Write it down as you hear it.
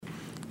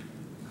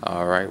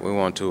All right, we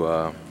want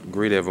to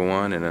greet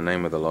everyone in the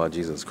name of the Lord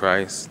Jesus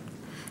Christ.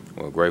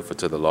 We're grateful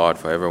to the Lord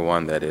for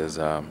everyone that is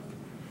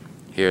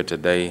here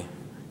today,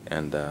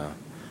 and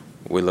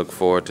we look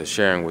forward to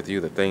sharing with you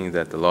the things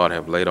that the Lord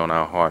have laid on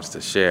our hearts to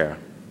share.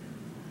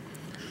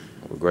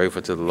 We're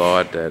grateful to the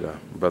Lord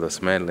that Brother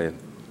Smedley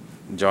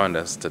joined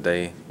us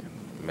today,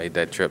 made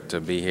that trip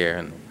to be here,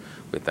 and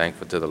we're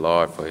thankful to the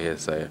Lord for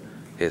his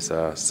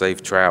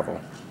safe travel.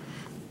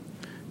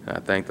 And I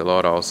thank the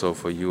Lord also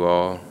for you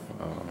all,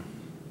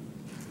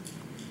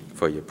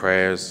 for your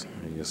prayers,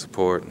 and your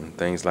support, and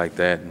things like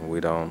that, and we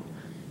don't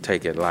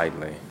take it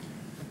lightly.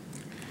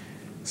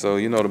 So,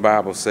 you know, the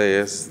Bible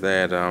says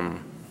that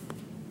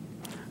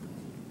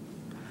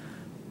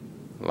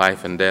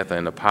life and death are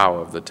in the power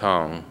of the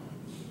tongue,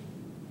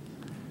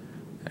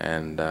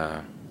 and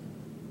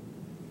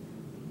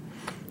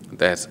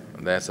that's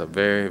a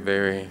very,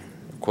 very,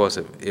 of course,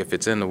 if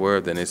it's in the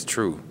Word, then it's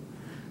true,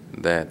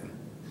 that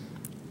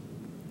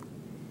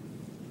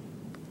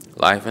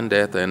life and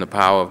death are in the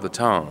power of the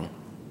tongue.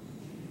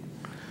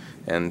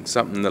 And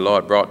something the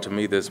Lord brought to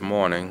me this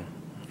morning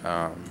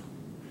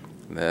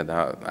that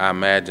I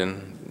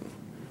imagine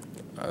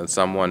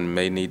someone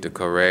may need to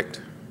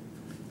correct.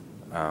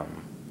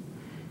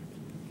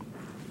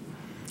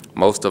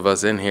 Most of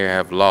us in here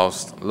have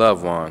lost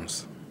loved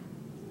ones,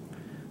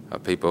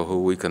 people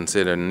who we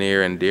consider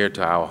near and dear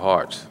to our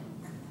hearts.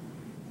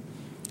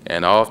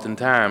 And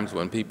oftentimes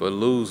when people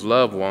lose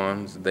loved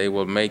ones, they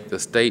will make the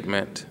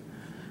statement,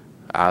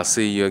 "I'll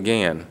see you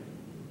again."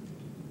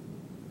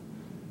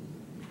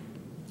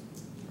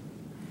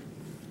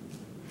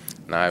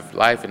 Now, if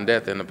life and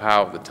death are in the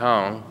power of the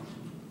tongue,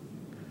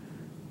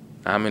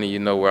 how many of you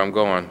know where I'm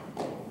going?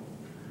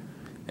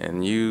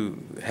 And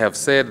you have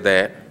said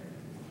that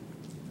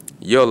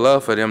your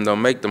love for them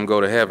don't make them go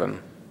to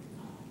heaven.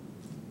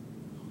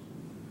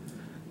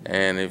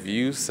 And if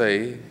you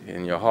say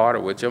in your heart or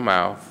with your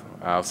mouth,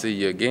 "I'll see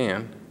you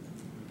again,"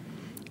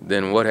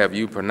 then what have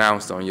you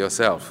pronounced on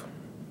yourself?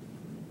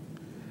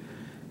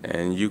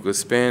 And you could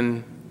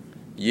spend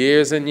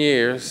years and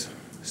years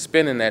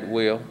spinning that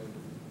wheel,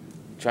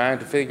 trying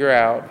to figure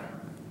out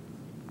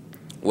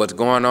what's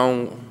going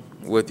on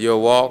with your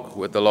walk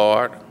with the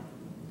Lord,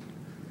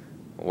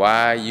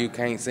 why you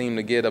can't seem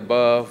to get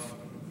above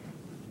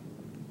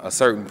a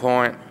certain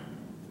point,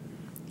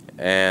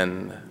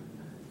 and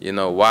you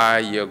know why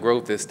your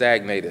growth is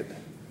stagnated.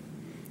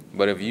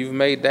 But if you've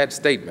made that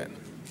statement,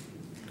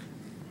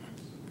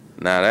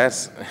 now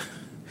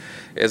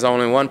there's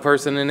only one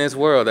person in this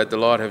world that the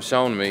Lord have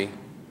shown me,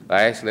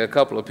 actually a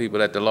couple of people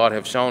that the Lord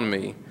have shown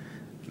me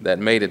that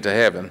made it to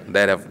heaven,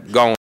 that have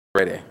gone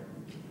already.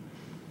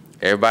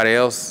 Everybody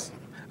else,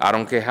 I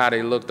don't care how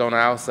they looked on the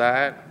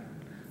outside.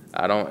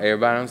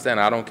 Everybody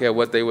understand, I don't care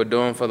what they were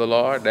doing for the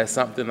Lord. That's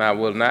something I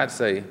will not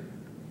say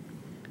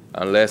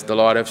unless the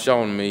Lord have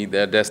shown me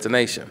their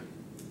destination.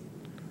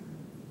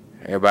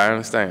 Everybody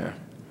understand?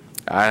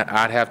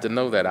 I'd have to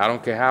know that. I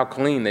don't care how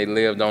clean they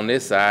lived on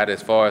this side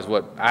as far as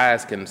what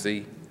eyes can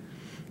see.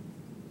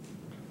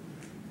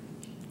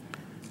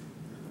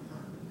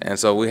 And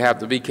so we have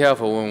to be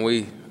careful when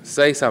we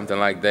say something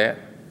like that,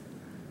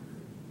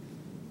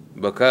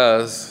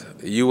 because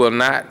you will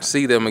not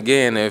see them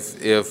again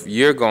if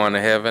you're going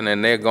to heaven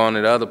and they're going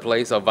to the other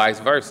place, or vice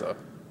versa.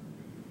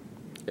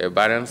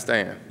 Everybody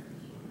understand?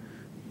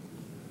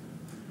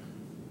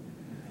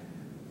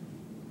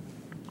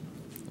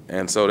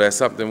 And so that's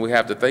something we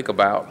have to think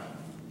about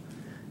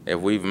if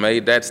we've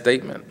made that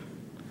statement.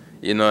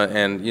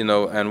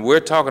 And we're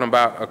talking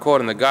about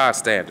according to God's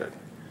standard,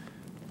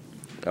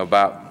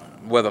 about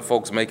whether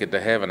folks make it to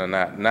heaven or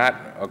not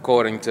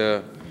according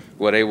to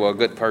whether they were a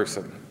good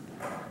person,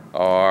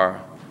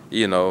 or,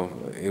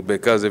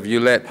 because if you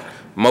let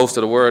most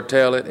of the world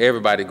tell it,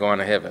 everybody going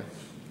to heaven.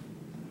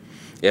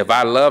 If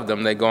I love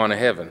them, they're going to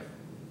heaven.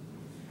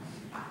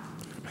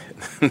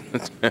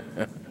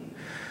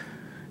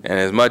 And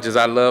as much as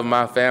I love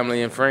my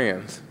family and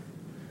friends,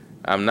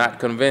 I'm not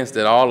convinced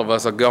that all of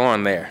us are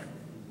going there.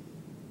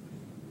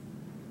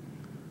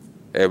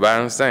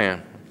 Everybody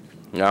understand?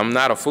 I'm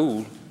not a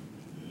fool.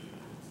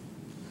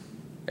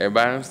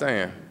 Everybody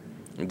understand?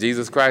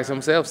 Jesus Christ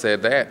himself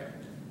said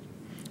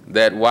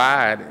that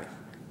wide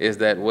is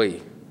that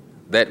way,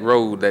 that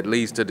road that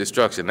leads to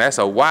destruction. That's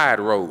a wide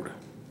road.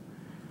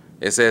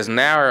 It says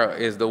narrow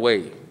is the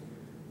way.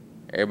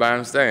 Everybody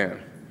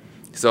understand?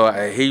 So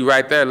he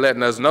right there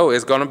letting us know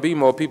it's going to be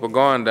more people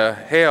going to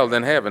hell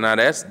than heaven. Now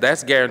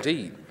that's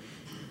guaranteed.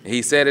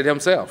 He said it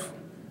himself.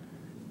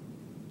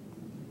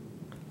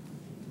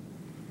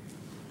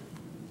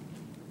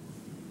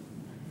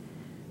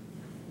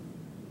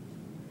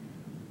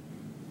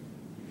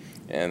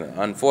 And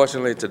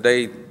unfortunately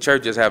today,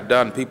 churches have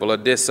done people a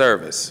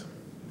disservice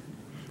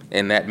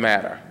in that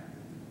matter.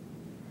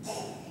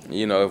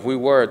 If we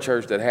were a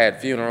church that had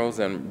funerals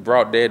and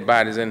brought dead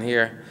bodies in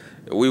here,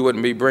 we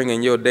wouldn't be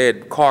bringing your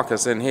dead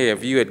carcass in here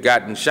if you had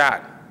gotten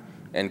shot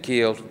and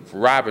killed for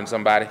robbing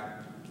somebody.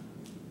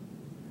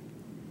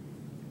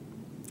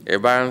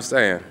 Everybody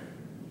understand?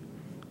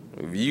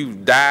 If you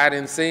died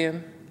in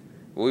sin,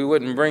 We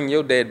wouldn't bring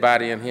your dead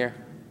body in here.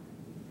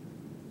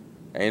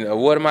 And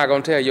what am I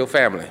going to tell your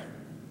family?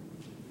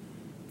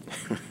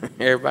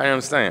 Everybody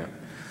understand?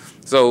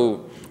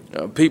 So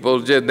people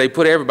they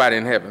put everybody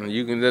in heaven.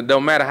 It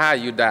don't matter how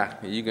you die.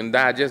 You can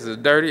die just as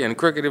dirty and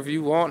crooked if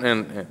you want,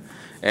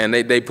 and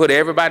they put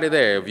everybody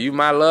there. If you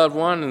my loved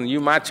one and you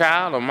my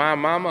child or my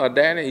mama or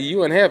daddy,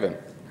 you in heaven.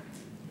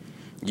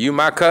 You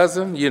my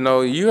cousin,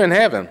 you in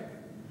heaven.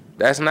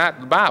 That's not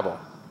the Bible.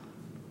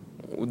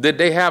 Did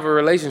they have a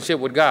relationship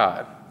with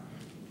God?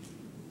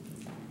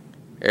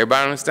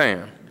 Everybody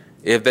understand?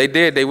 If they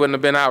did, they wouldn't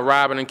have been out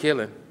robbing and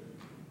killing.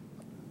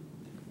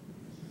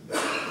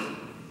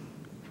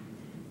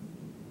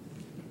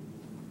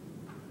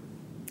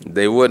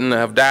 They wouldn't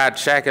have died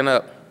shacking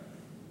up.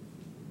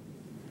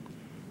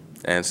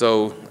 And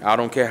so I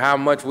don't care how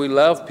much we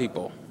love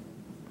people.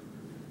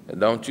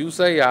 Don't you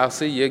say I'll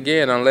see you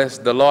again unless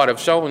the Lord have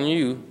shown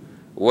you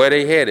where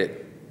they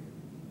headed.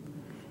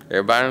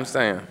 Everybody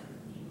understand?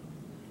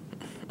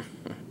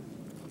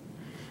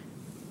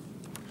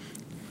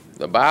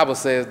 The Bible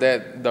says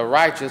that the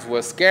righteous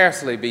will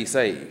scarcely be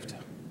saved.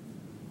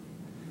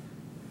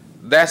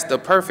 That's the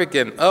perfect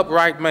and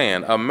upright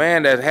man, a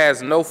man that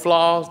has no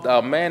flaws,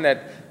 a man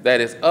that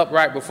is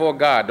upright before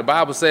God. The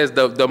Bible says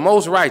the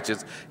most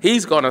righteous,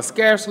 he's going to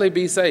scarcely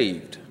be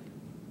saved.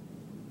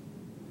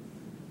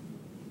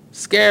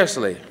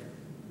 Scarcely.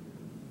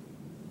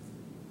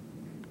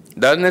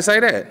 Doesn't it say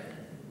that?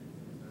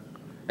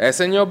 That's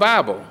in your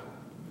Bible.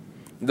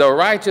 The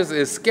righteous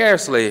is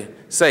scarcely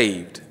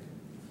saved.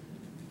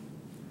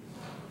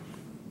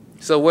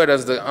 So where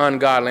does the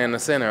ungodly and the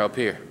sinner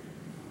appear?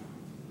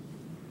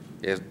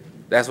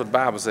 That's what the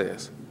Bible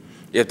says.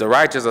 If the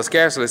righteous are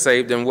scarcely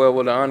saved, then where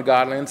will the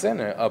ungodly and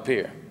sinner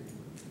appear?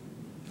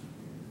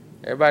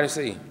 Everybody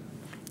see?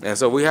 And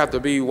so we have to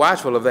be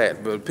watchful of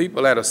that. But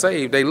people that are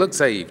saved, they look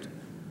saved.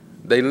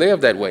 They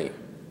live that way.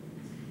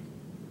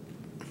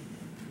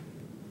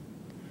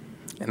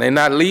 And they're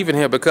not leaving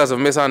here because of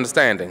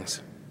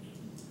misunderstandings.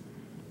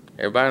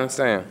 Everybody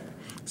understand?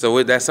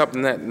 So that's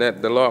something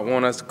that the Lord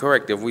wants us to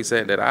correct. If we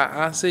say that,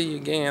 I see you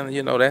again,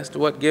 that's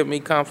what give me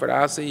comfort.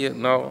 I'll see you.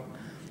 No.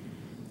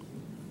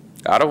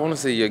 I don't want to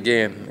see you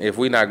again if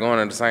we're not going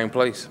to the same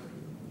place.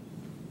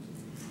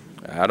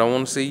 I don't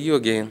want to see you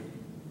again.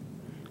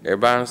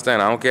 Everybody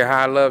understand? I don't care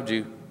how I loved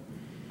you.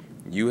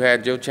 You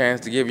had your chance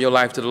to give your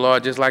life to the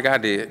Lord just like I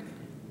did.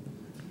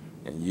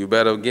 And you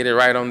better get it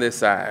right on this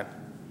side.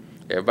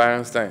 Everybody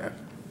understand?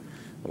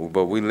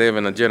 But we live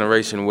in a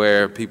generation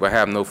where people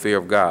have no fear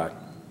of God.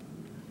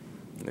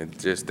 They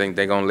just think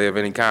they're going to live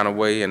any kind of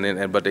way,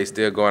 but they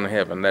still going to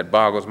heaven. That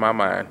boggles my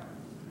mind.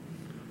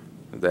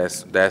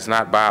 That's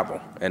not Bible.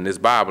 And this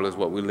Bible is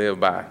what we live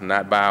by,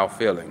 not by our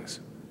feelings.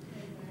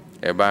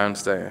 Everybody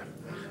understand?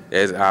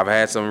 I've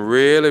had some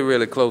really,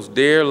 really close,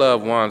 dear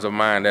loved ones of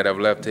mine that have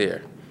left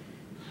here.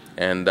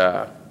 And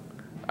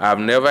I've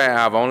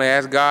only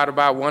asked God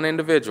about one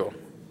individual.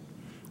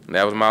 And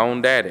that was my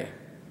own daddy.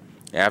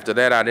 After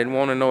that, I didn't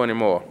want to know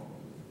anymore.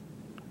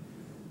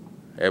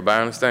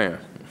 Everybody understand?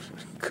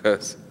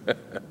 Because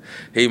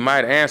he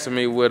might answer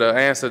me with an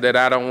answer that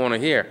I don't want to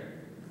hear.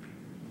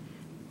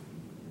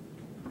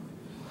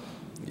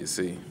 You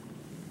see?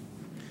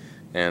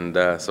 And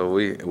so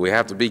we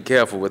have to be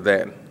careful with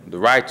that. The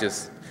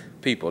righteous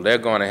people, they're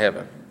going to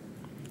heaven.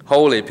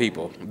 Holy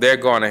people, they're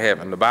going to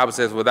heaven. The Bible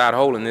says without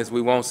holiness,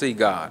 we won't see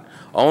God.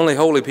 Only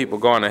holy people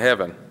going to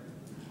heaven.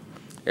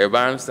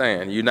 Everybody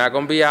understand? You're not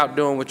going to be out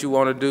doing what you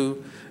want to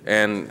do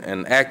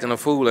and acting a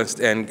fool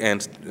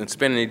and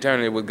spending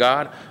eternity with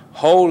God.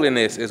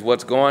 Holiness is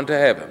what's going to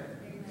heaven.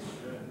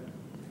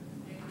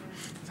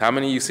 How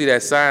many of you see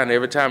that sign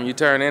every time you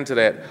turn into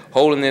that?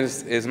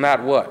 Holiness is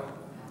not what?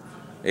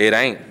 It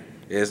ain't.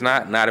 It's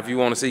not if you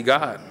want to see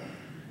God.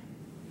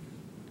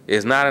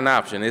 It's not an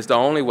option. It's the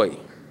only way.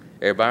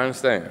 Everybody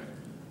understand?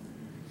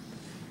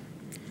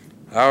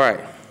 All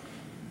right.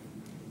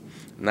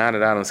 Now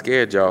that I done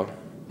scared y'all.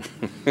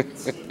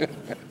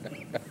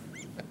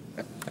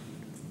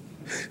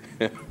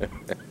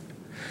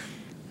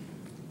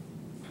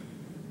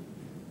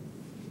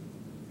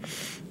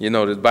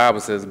 The Bible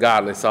says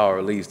godly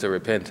sorrow leads to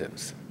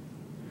repentance.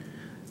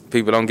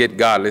 People don't get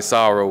godly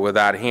sorrow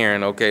without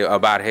hearing,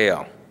 about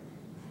hell.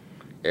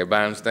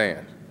 Everybody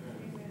understand?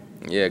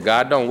 Yeah,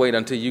 God don't wait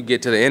until you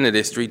get to the end of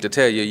this street to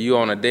tell you you're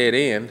on a dead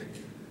end.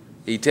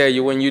 He tell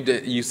you when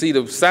you see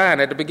the sign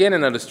at the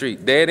beginning of the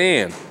street, dead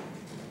end.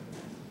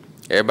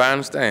 Everybody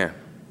understand?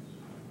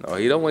 No,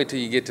 he don't wait till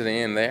you get to the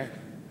end there.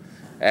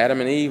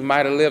 Adam and Eve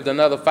might have lived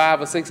another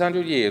 500 or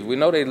 600 years. We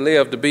know they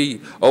lived to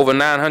be over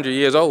 900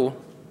 years old.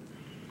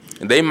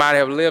 And they might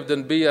have lived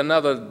to be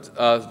another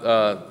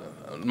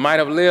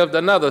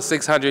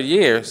 600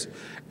 years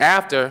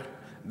after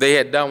they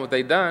had done what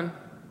they done.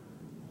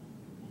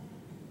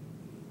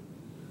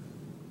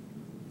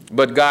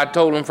 But God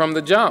told them from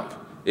the jump,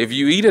 if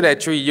you eat of that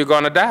tree, you're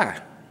going to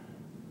die.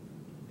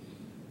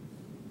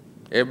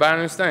 Everybody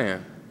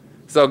understand?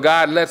 So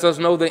God lets us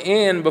know the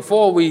end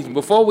before we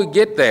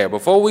get there,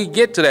 before we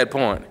get to that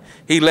point.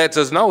 He lets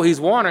us know.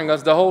 He's warning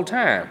us the whole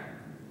time.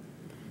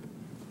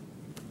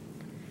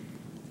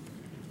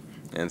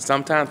 And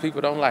sometimes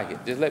people don't like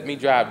it. Just let me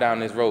drive down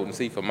this road and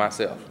see for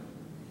myself.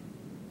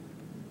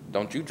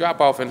 Don't you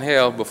drop off in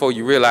hell before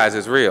you realize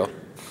it's real.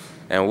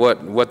 And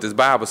what this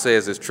Bible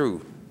says is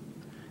true.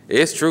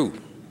 It's true.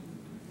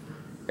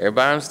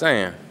 Everybody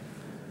understand?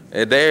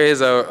 There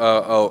is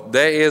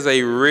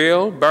a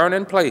real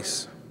burning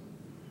place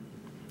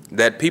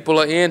that people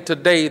are in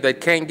today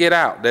that can't get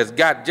out, that's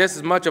got just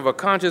as much of a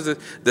conscience,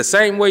 the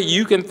same way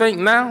you can think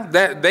now,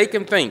 that they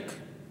can think.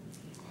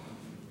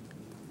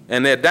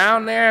 And they're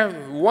down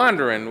there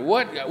wondering,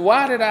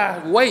 why did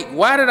I wait?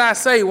 Why did I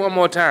say one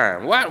more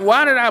time?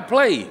 Why did I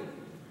play?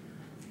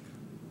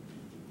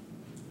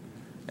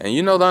 And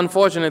you know the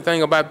unfortunate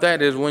thing about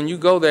that is when you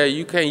go there,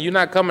 you're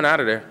not coming out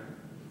of there.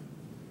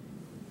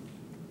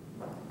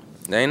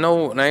 There ain't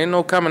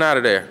no coming out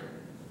of there.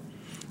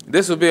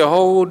 This would be a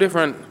whole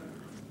different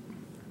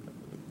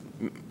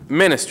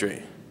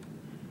ministry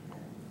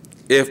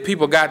if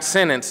people got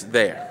sentenced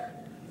there.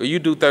 You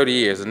do 30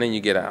 years and then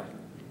you get out.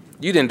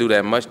 You didn't do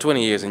that much,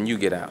 20 years and you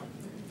get out.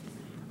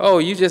 Oh,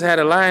 you just had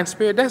a lying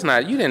spirit?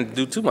 You didn't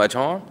do too much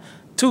harm.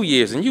 2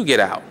 years and you get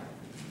out.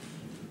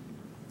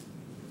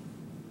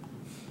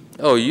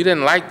 Oh, you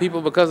didn't like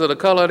people because of the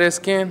color of their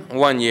skin?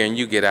 1 year and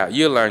you get out.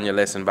 You'll learn your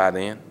lesson by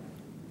then.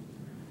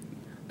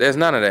 There's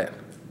none of that.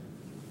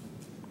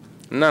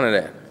 None of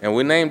that. And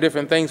we name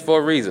different things for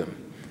a reason.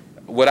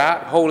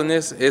 Without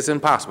holiness, it's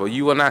impossible.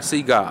 You will not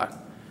see God,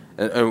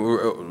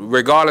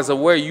 regardless of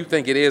where you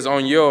think it is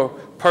on your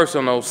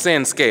personal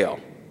sin scale.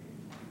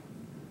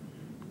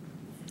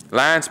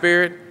 Lying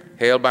spirit,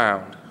 hell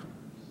bound.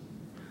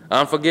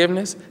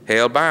 Unforgiveness,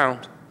 hell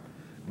bound.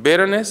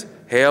 Bitterness,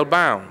 hell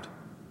bound.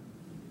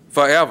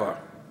 Forever.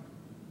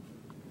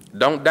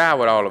 Don't die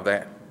with all of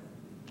that.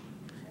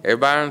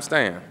 Everybody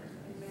understand?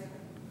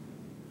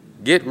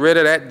 Get rid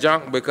of that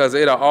junk because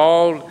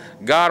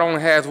God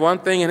only has one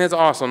thing in his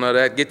arsenal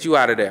that gets you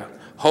out of there.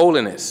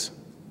 Holiness.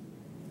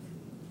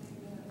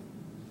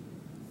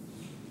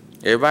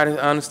 Everybody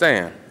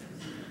understand?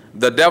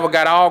 The devil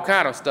got all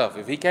kind of stuff.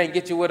 If he can't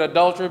get you with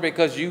adultery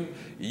because you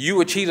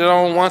were cheated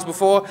on once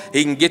before,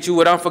 he can get you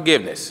with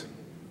unforgiveness.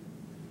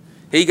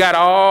 He got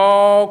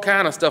all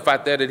kind of stuff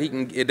out there that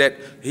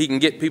he can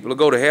get people to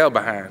go to hell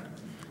behind.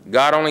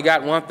 God only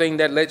got one thing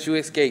that lets you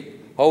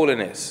escape: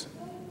 holiness.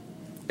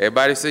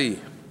 Everybody see?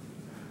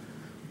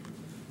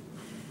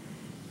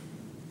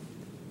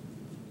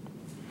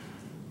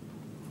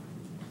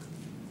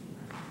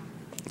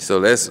 So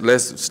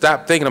let's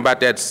stop thinking about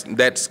that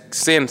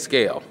sin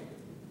scale.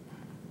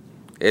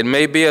 It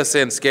may be a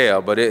sin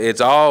scale, but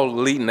it's all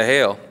leading to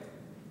hell.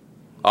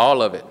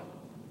 All of it.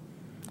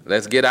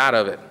 Let's get out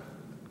of it.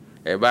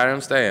 Everybody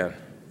understand?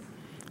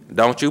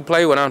 Don't you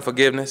play with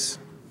unforgiveness.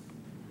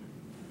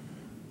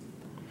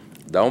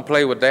 Don't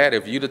play with that.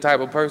 If you're the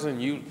type of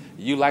person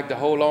you like to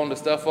hold on to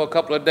stuff for a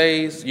couple of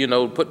days,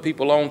 put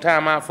people on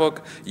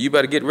timeout you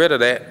better get rid of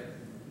that.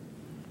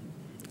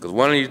 Because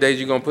one of these days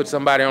you're going to put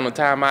somebody on a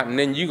timeout and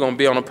then you're going to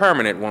be on a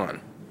permanent one.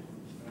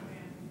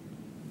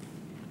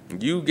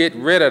 You get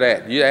rid of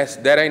that.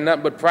 That ain't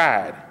nothing but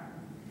pride.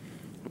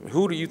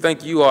 Who do you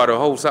think you are to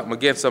hold something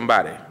against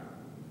somebody?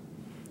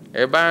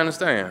 Everybody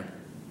understand?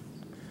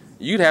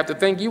 You'd have to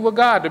think you were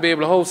God to be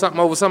able to hold something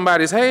over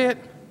somebody's head.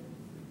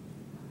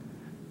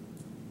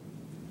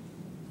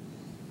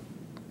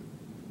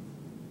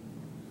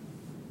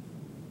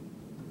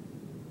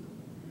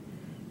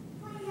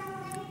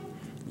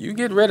 You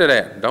get rid of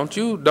that. Don't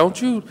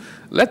you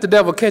let the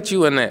devil catch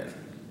you in that.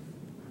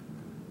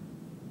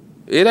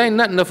 It ain't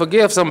nothing to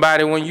forgive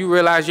somebody when you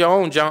realize your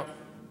own junk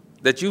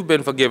that you've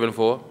been forgiven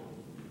for.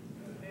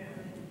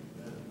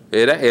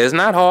 It's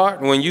not hard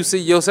when you see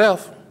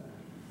yourself.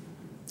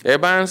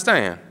 Everybody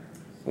understand?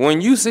 When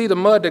you see the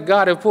mud that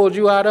God has pulled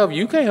you out of,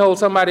 you can't hold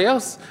somebody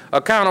else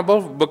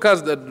accountable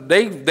because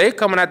they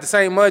coming out the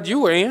same mud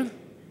you were in.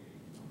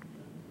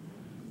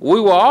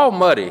 We were all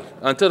muddy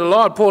until the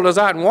Lord pulled us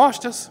out and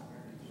washed us.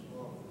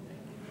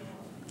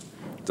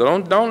 So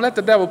don't let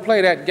the devil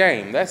play that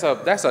game. That's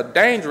a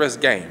dangerous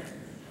game.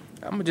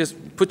 I'm going to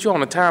just put you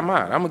on a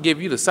timeout. I'm going to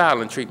give you the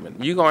silent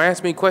treatment. You're going to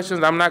ask me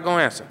questions I'm not going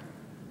to answer.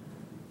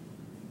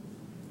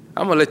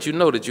 I'm going to let you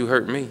know that you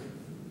hurt me.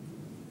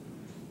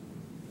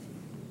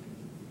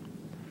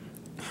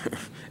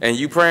 And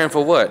you praying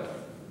for what?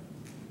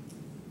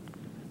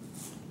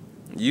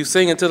 You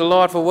singing to the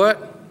Lord for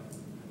what?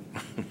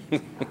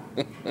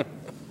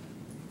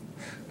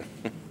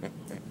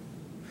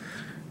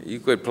 You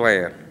quit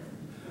playing.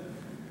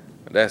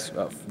 That's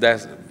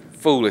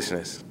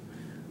foolishness.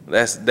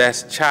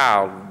 That's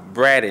child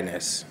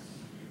brattiness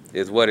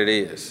is what it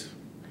is.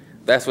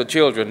 That's what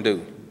children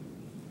do.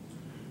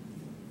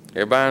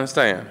 Everybody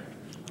understand?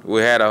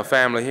 We had a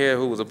family here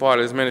who was a part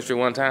of this ministry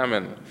one time,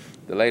 and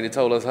the lady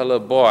told us her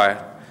little boy,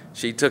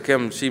 she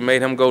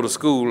made him go to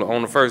school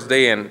on the first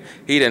day, and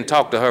he didn't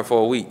talk to her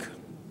for a week.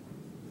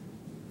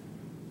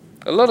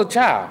 A little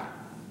child.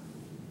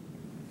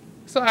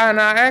 So I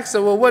asked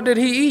her, well, what did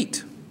he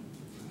eat?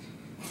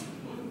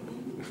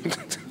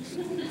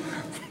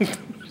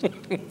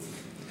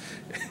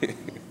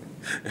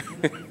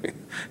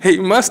 He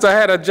must have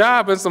had a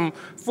job and some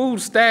food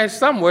stashed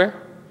somewhere.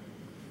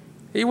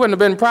 He wouldn't have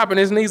been propping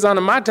his knees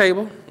under my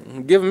table,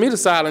 giving me the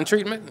silent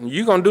treatment.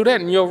 You're going to do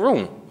that in your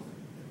room.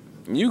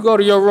 You go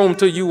to your room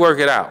till you work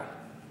it out.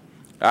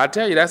 I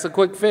tell you, that's a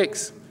quick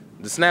fix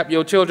to snap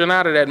your children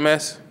out of that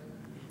mess.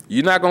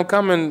 You're not going to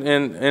come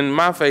in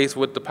my face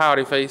with the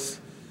pouty face,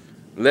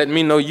 letting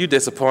me know you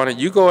disappointed.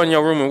 You go in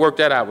your room and work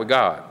that out with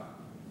God.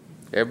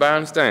 Everybody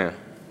understand?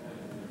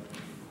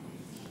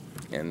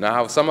 And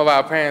now some of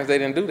our parents, they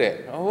didn't do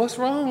that. Oh, what's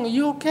wrong? Are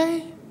you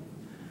okay?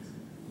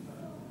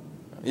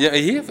 Yeah,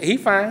 he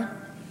fine.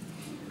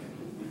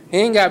 He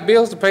ain't got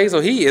bills to pay, so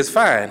he is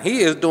fine. He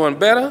is doing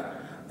better.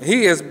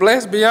 He is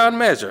blessed beyond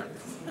measure.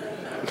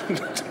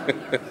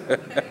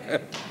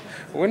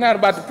 We're not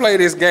about to play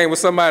this game with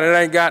somebody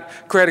that ain't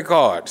got credit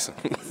cards.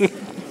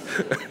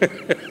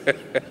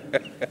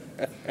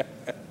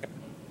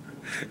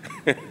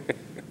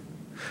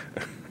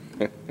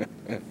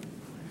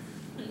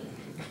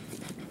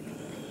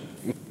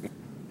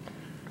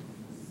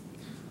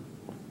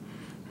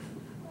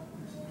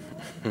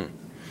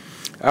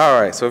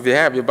 All right, so if you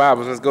have your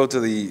Bibles, let's go to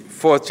the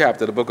 4th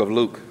chapter of the book of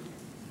Luke.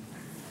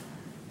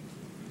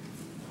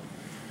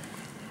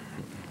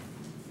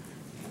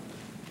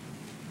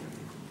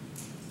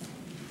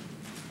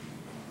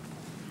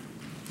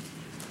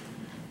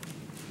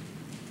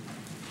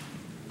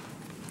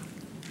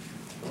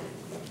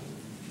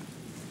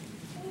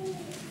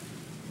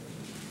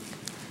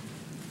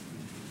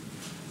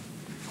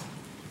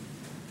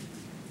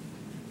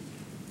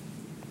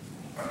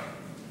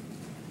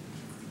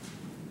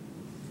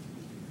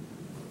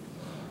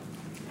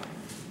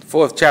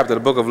 Fourth chapter of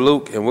the book of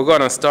Luke, and we're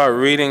going to start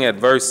reading at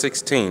verse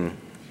 16.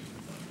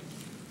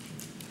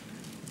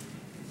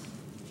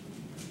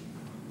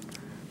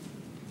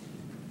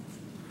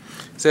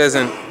 It says,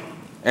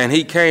 and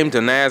he came to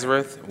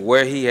Nazareth,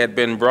 where he had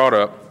been brought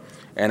up,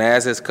 and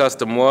as his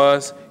custom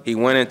was, he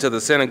went into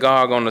the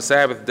synagogue on the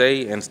Sabbath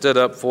day and stood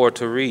up for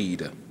to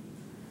read.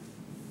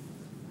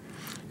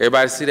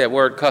 Everybody see that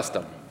word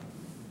custom?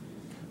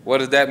 What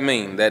does that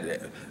mean?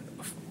 That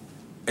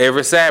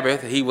every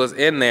Sabbath he was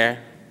in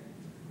there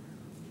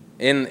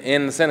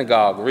in the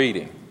synagogue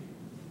reading.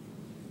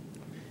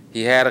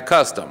 He had a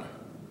custom,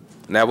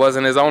 and that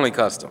wasn't his only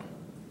custom.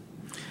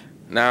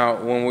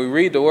 Now, when we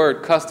read the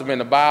word custom in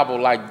the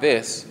Bible like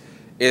this,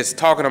 it's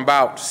talking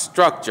about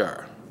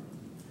structure.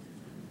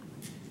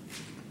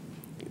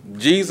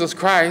 Jesus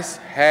Christ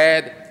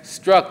had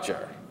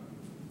structure.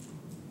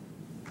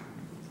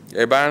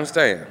 Everybody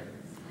understand?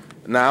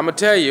 Now, I'm going to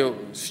tell you,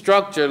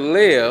 structure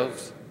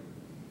lives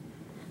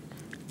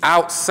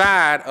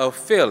outside of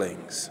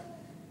feelings.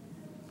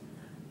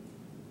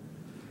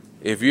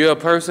 If you're a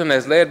person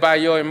that's led by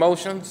your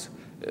emotions,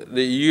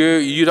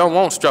 you don't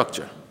want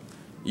structure.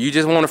 You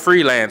just want to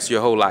freelance your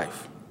whole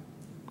life.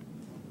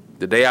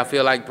 The day I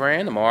feel like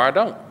praying, tomorrow I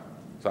don't.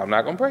 So I'm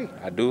not going to pray.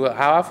 I do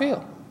how I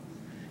feel.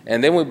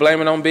 And then we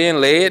blame it on being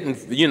led,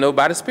 and,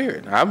 by the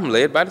Spirit. I'm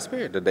led by the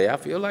Spirit. The day I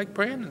feel like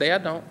praying, the day I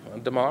don't.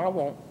 And tomorrow I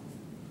won't.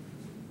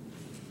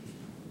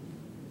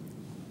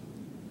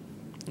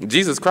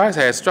 Jesus Christ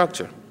had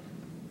structure.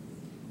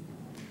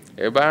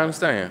 Everybody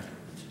understand?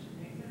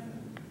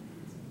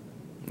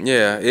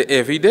 Yeah,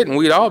 if he didn't,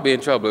 we'd all be in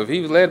trouble. If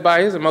he was led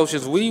by his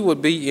emotions, we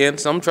would be in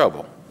some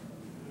trouble.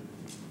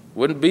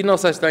 Wouldn't be no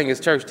such thing as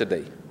church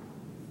today.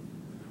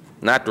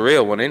 Not the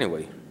real one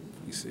anyway,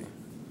 you see.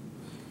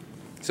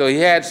 So he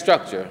had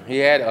structure. He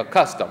had a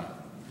custom.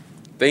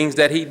 Things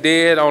that he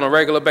did on a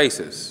regular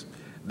basis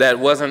that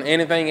wasn't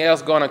anything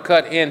else going to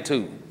cut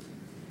into.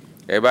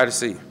 Everybody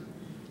see?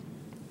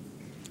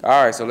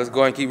 All right, so let's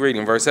go and keep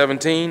reading. Verse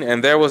 17,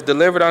 and there was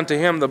delivered unto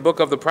him the book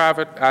of the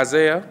prophet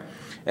Isaiah.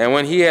 And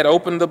when he had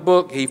opened the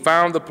book, he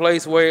found the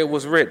place where it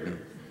was written,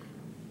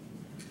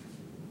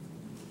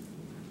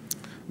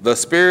 the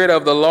Spirit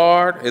of the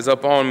Lord is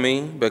upon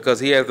me, because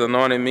he hath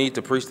anointed me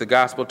to preach the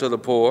gospel to the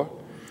poor.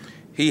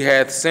 He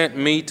hath sent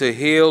me to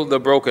heal the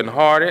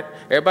brokenhearted.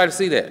 Everybody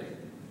see that?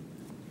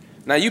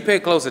 Now you pay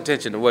close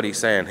attention to what he's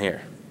saying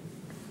here.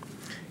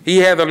 He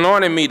hath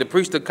anointed me to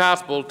preach the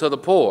gospel to the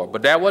poor,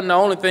 but that wasn't the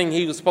only thing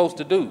he was supposed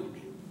to do.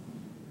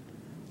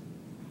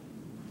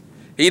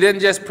 He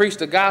didn't just preach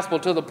the gospel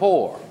to the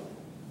poor.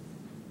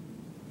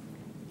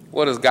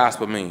 What does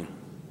gospel mean?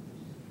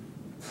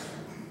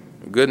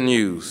 Good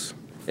news.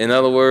 In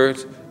other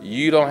words,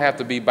 you don't have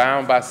to be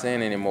bound by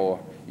sin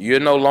anymore.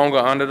 You're no longer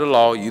under the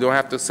law. You don't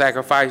have to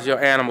sacrifice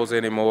your animals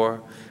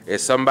anymore.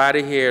 It's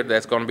somebody here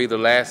that's going to be the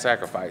last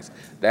sacrifice.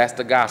 That's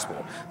the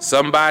gospel.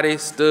 Somebody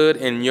stood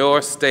in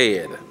your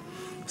stead.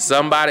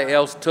 Somebody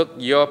else took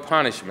your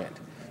punishment.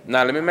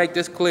 Now, let me make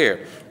this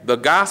clear. The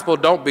gospel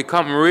don't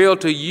become real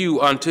to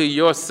you until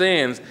your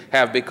sins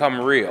have become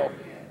real.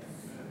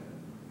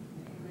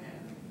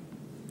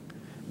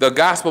 The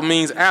gospel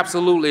means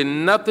absolutely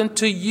nothing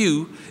to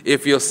you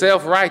if you're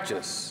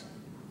self-righteous.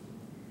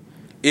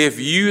 If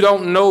you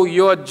don't know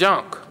your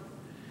junk.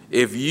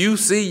 If you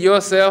see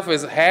yourself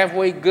as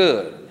halfway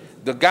good,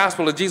 The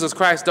gospel of Jesus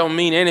Christ don't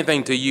mean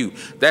anything to you.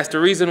 That's the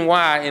reason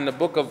why in the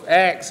book of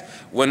Acts,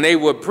 when they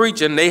were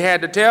preaching, they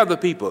had to tell the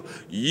people,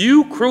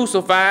 you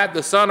crucified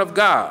the Son of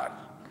God.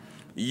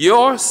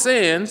 Your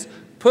sins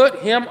put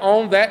him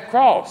on that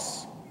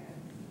cross.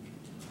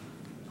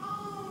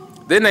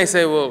 Then they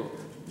say, well,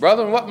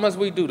 brother, what must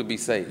we do to be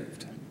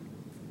saved?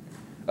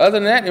 Other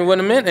than that, it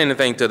wouldn't have meant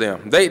anything to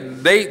them.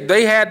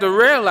 They had to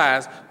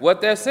realize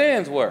what their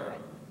sins were.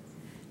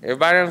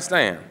 Everybody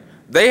understand?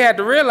 They had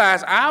to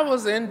realize I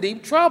was in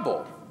deep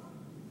trouble.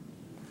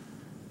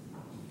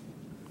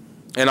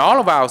 And all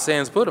of our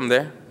sins put them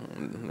there.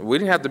 We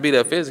didn't have to be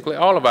there physically.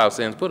 All of our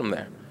sins put them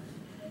there.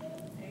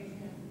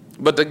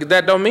 But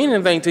that don't mean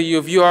anything to you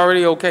if you're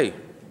already okay.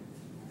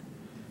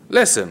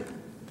 Listen,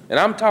 and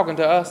I'm talking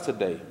to us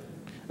today,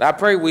 and I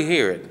pray we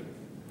hear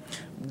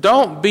it.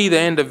 Don't be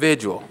the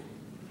individual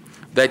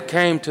that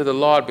came to the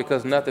Lord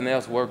because nothing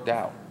else worked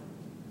out.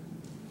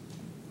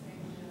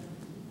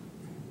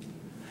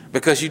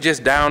 Because you're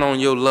just down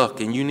on your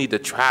luck and you need to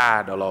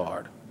try the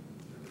Lord.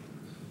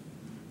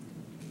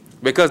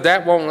 Because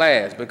that won't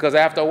last. Because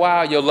after a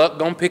while, your luck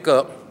gonna pick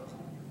up.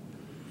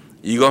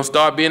 You're gonna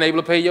start being able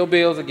to pay your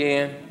bills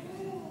again.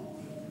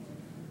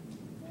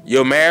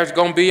 Your marriage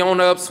gonna be on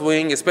the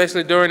upswing,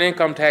 especially during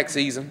income tax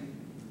season.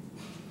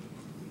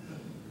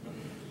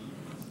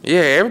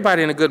 Yeah,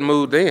 everybody in a good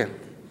mood then.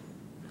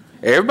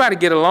 Everybody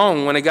get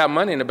along when they got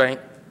money in the bank.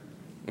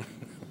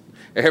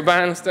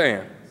 Everybody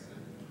understand?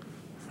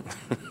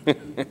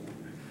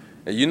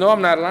 You know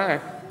I'm not lying.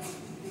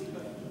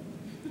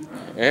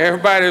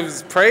 Everybody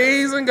was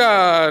praising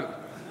God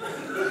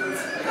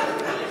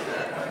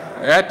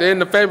at the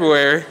end of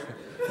February,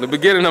 the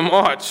beginning of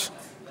March.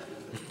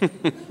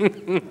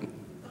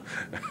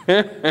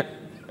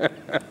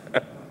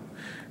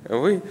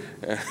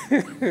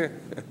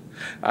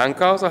 I can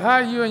call, so how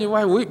are you and your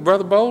wife? We,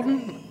 Brother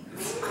Bolden?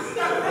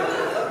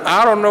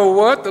 I don't know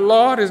what the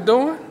Lord is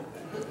doing.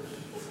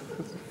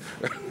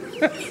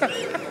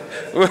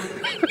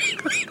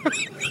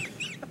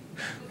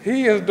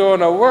 He is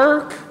doing a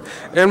work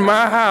in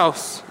my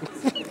house.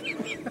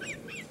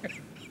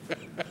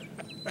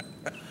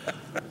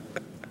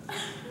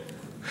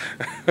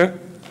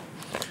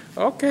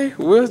 Okay,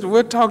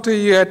 we'll talk to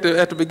you at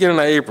the beginning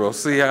of April.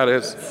 See how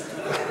this.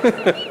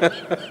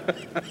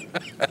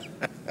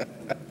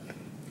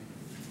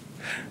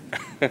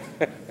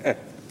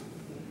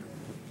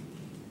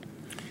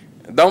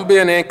 Don't be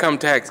an income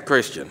tax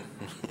Christian.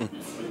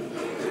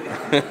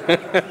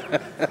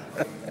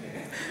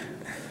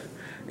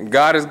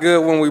 God is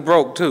good when we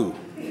broke too.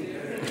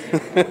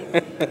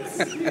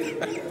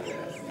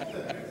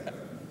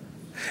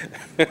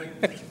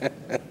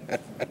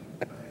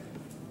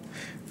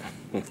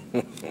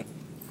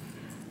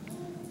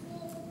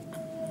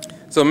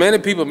 So many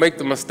people make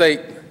the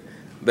mistake,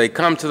 they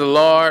come to the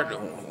Lord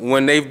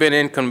when they've been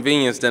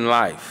inconvenienced in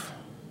life.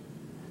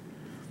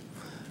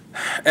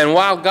 And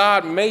while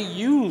God may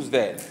use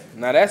that,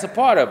 now that's a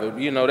part of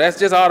it, you know, that's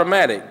just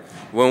automatic.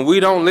 When we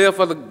don't live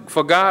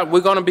for God,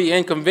 we're going to be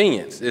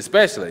inconvenienced,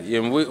 especially.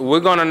 And we're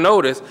going to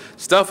notice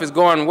stuff is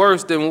going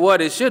worse than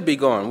what it should be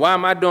going. Why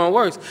am I doing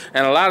worse?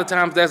 And a lot of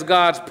times that's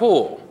God's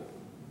pull.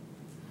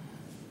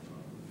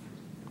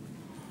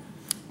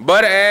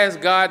 But as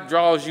God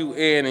draws you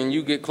in and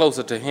you get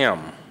closer to Him,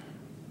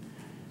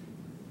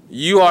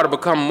 you ought to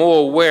become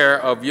more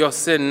aware of your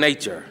sin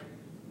nature.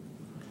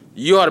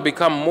 You ought to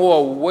become more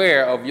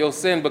aware of your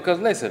sin because,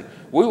 listen,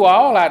 we were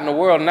all out in the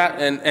world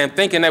and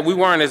thinking that we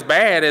weren't as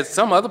bad as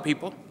some other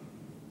people.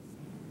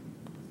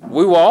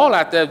 We were all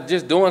out there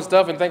just doing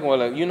stuff and thinking,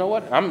 well, you know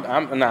what? I'm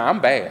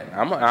bad.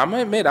 I'm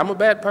admit I'm a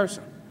bad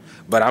person,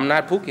 but I'm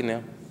not Pookie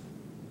now.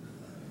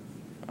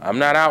 I'm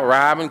not out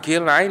robbing,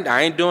 killing.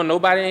 I ain't doing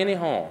nobody any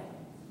harm.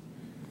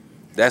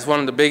 That's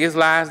one of the biggest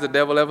lies the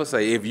devil ever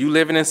say. If you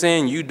living in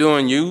sin, you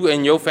doing you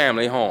and your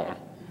family harm.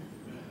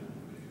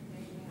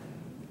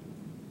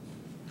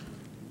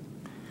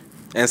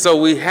 And so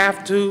we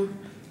have to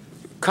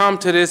come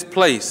to this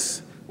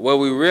place where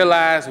we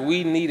realize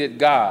we needed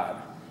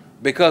God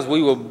because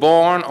we were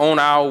born on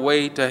our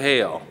way to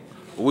hell.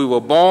 We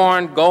were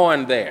born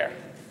going there.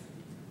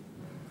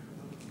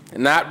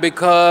 Not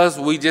because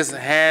we just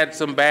had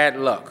some bad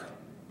luck.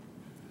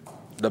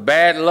 The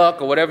bad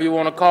luck, or whatever you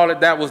want to call it,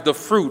 that was the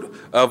fruit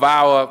of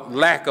our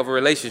lack of a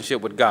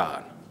relationship with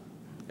God.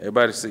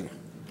 Everybody see?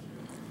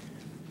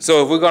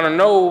 So if we're going to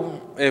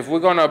know, if we're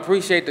going to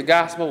appreciate the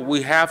gospel,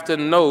 we have to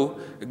know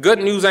good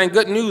news ain't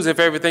good news if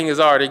everything is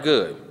already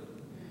good.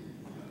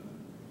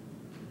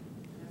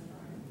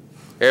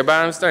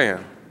 Everybody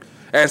understand?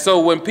 And so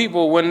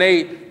when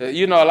they,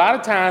 you know, a lot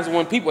of times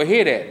when people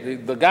hear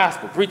that, the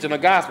gospel, preaching the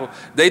gospel,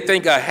 they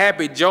think a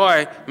happy,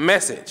 joy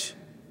message.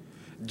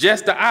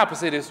 Just the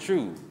opposite is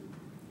true.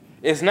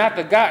 It's not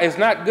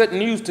good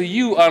news to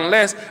you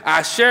unless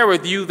I share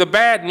with you the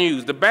bad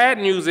news. The bad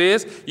news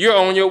is you're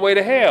on your way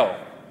to hell.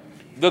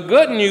 The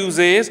good news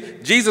is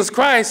Jesus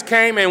Christ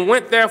came and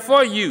went there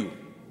for you.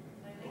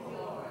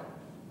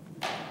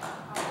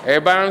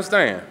 Everybody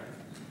understand?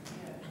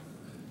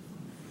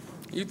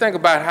 You think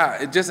about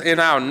how just in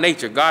our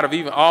nature, God have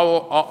even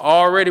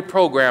already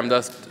programmed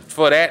us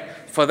for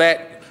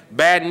that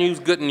bad news,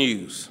 good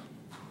news.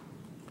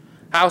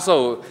 How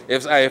so?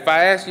 If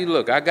I ask you,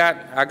 look, I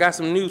got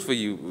some news for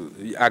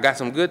you. I got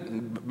some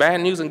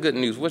bad news and good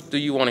news. What do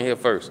you want to hear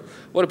first?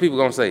 What are people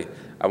gonna say?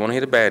 I want to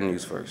hear the bad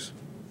news first.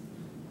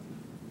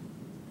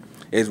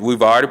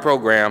 We've already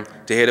programmed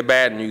to hear the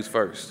bad news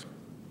first.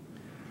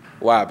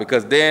 Why?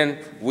 Because then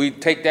we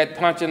take that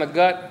punch in the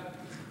gut,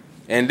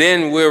 and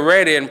then we're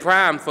ready and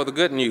primed for the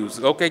good news.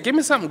 Okay, give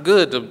me something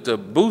good to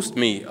boost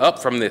me up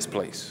from this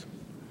place.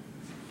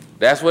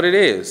 That's what it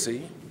is,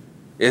 see?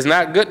 It's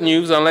not good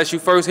news unless you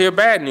first hear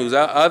bad news.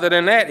 Other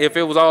than that, if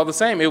it was all the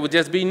same, it would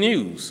just be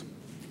news.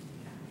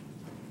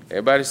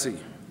 Everybody see?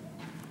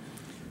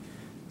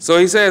 So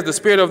he says, the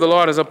Spirit of the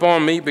Lord is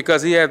upon me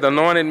because he has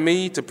anointed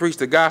me to preach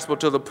the gospel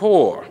to the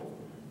poor.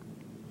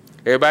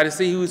 Everybody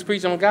see who he's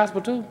preaching the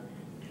gospel to?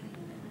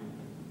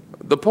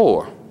 The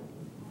poor.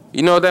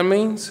 You know what that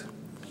means?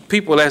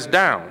 People that's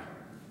down.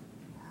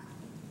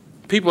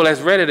 People that's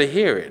ready to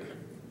hear it.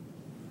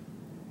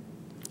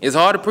 It's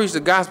hard to preach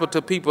the gospel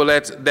to people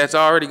that's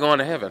already going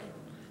to heaven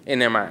in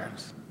their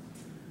minds.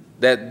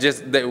 That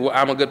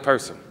I'm a good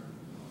person.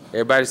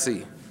 Everybody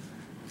see?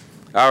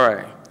 All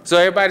right. So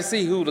everybody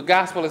see who the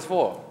gospel is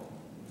for.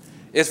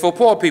 It's for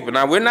poor people.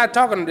 Now, we're not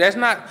talking,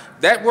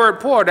 that word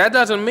poor, that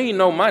doesn't mean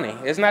no money.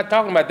 It's not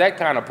talking about that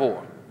kind of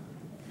poor.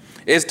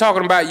 It's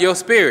talking about your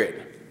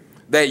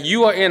spirit, that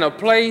you are in a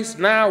place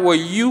now where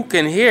you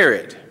can hear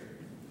it.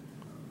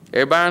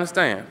 Everybody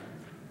understand?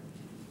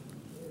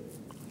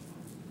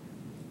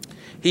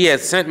 He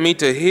has sent me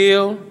to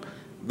heal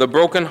the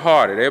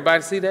brokenhearted.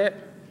 Everybody see that?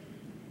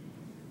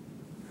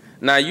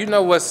 Now, you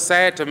know what's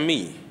sad to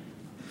me?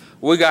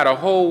 We got a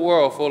whole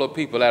world full of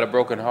people that are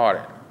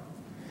brokenhearted.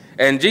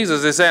 And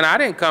Jesus is saying, I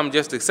didn't come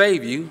just to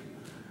save you.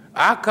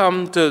 I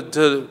come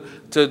to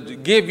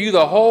give you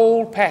the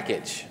whole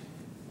package.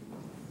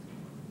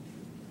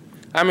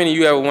 How many of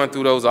you ever went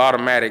through those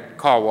automatic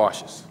car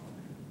washes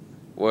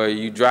where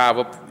you drive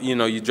up,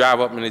 you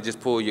drive up and they just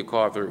pull your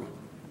car through?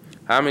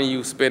 How many of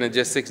you spending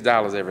just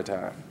 $6 every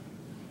time?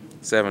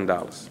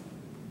 $7.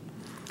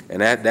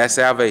 And that's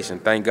salvation.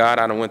 Thank God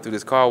I done went through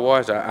this car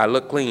wash. I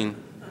look clean.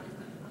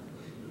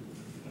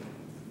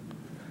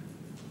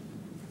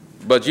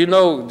 But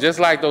just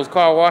like those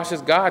car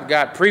washes, God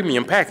got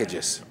premium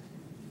packages.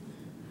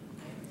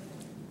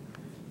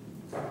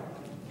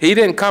 He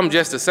didn't come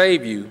just to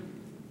save you.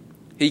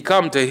 He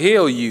come to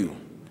heal you.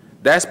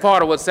 That's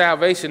part of what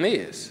salvation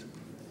is.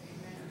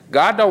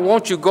 God don't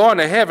want you going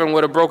to heaven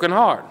with a broken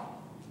heart.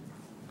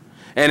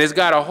 And it's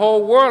got a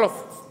whole world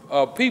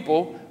of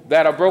people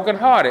that are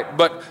brokenhearted.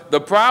 But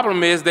the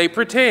problem is they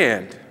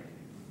pretend.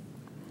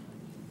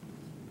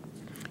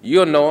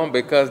 You'll know them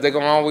because they're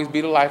going to always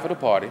be the life of the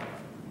party.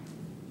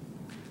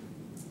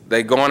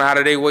 They're going out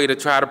of their way to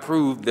try to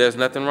prove there's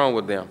nothing wrong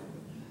with them.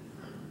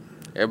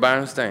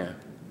 Everybody understand?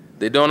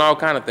 They're doing all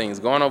kind of things.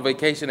 Going on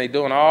vacation, they're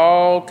doing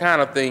all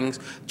kind of things,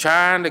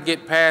 trying to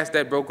get past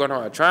that broken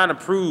heart, trying to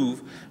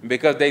prove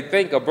because they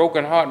think a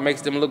broken heart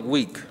makes them look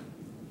weak.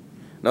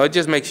 No, it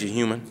just makes you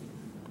human.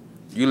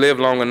 You live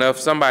long enough,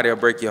 somebody will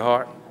break your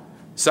heart.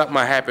 Something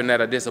will happen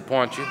that'll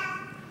disappoint you.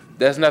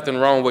 There's nothing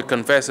wrong with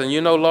confessing,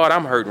 Lord,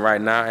 I'm hurting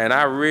right now, and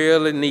I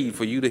really need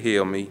for you to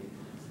heal me.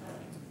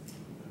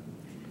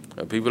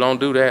 People don't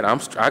do that.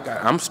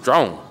 I'm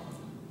strong.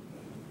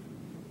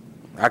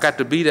 I got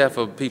to be there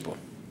for people.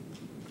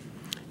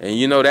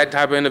 And that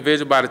type of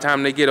individual, by the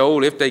time they get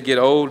old, if they get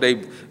old,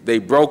 they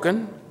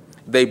broken,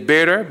 they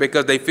bitter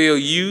because they feel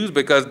used,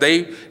 because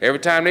every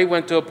time they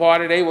went to a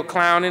party, they were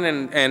clowning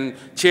and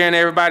cheering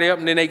everybody up,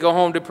 and then they go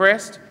home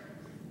depressed.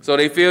 So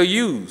they feel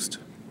used.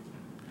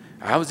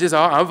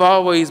 I've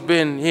always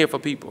been here for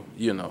people,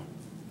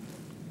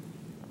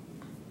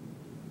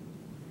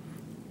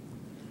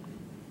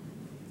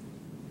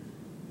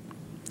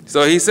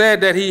 So he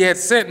said that he had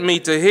sent me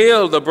to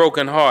heal the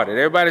brokenhearted.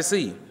 Everybody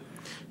see?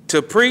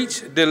 To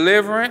preach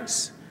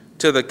deliverance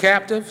to the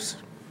captives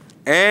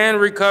and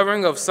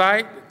recovering of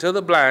sight to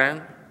the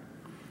blind,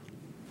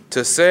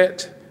 to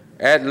set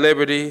at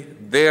liberty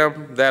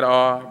them that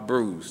are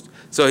bruised.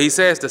 So he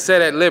says to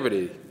set at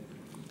liberty.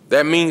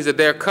 That means that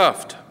they're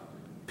cuffed.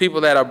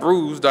 People that are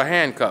bruised are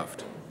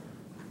handcuffed.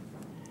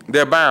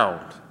 They're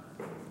bound.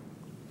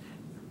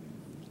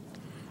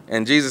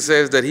 And Jesus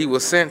says that he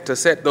was sent to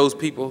set those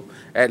people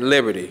at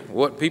liberty.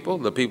 What people?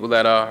 The people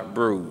that are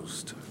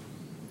bruised.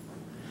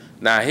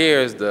 Now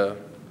here's the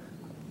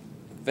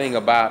thing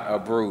about a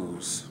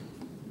bruise.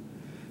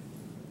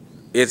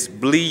 It's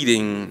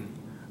bleeding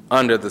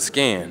under the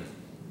skin,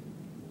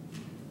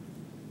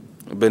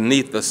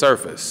 beneath the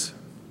surface.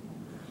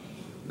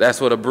 That's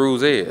what a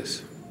bruise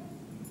is.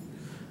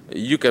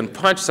 You can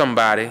punch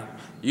somebody.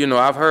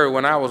 I've heard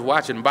when I was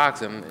watching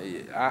boxing,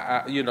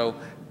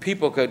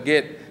 people could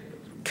get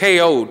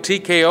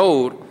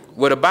TKO'd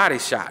with a body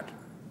shot.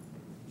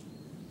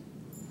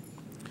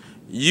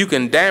 You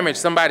can damage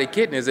somebody's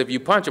kidneys if you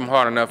punch them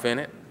hard enough in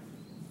it.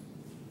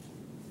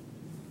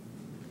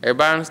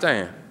 Everybody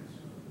understand?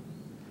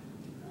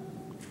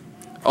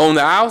 On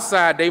the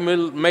outside, they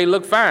may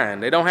look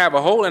fine. They don't have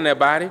a hole in their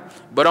body,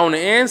 but on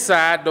the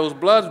inside, those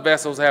blood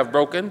vessels have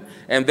broken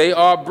and they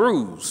are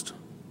bruised.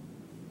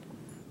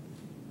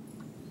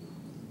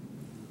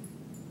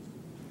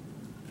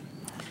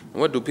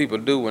 What do people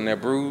do when they're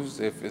bruised,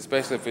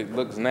 especially if it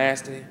looks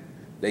nasty?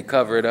 They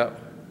cover it up.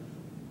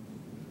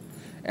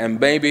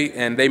 And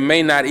they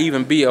may not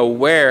even be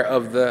aware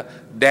of the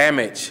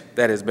damage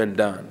that has been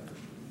done.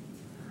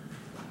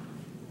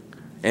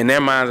 In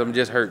their minds, I'm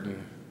just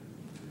hurting.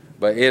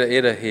 But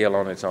it'll heal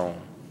on its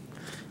own.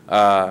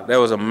 There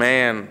was a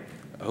man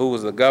who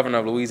was the governor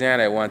of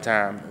Louisiana at one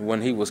time.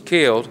 When he was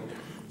killed,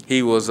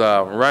 he was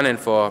running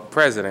for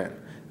president.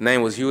 His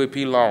name was Huey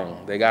P.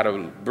 Long. They got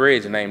a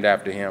bridge named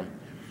after him.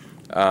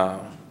 A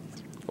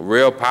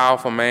real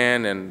powerful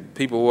man, and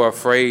people were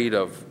afraid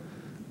of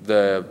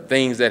the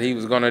things that he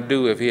was going to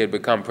do if he had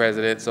become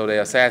president, so they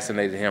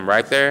assassinated him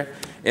right there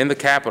in the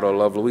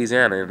capital of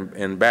Louisiana,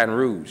 in Baton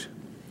Rouge.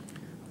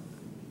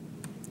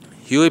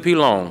 Huey P.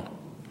 Long.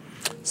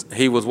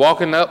 He was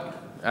walking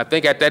up, I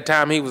think at that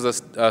time he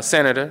was a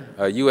senator,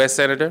 a U.S.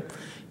 senator.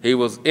 He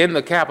was in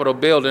the Capitol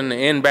building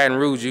in Baton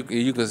Rouge.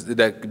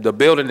 The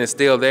building is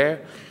still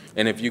there.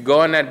 And if you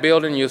go in that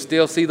building, you'll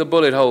still see the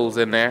bullet holes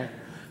in there,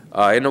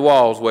 in the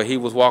walls where he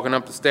was walking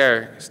up the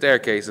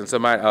staircase and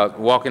somebody,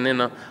 walking in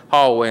the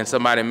hallway, and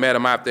somebody met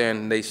him out there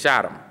and they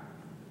shot him.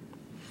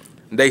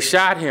 They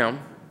shot him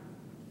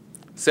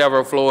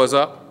several floors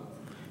up.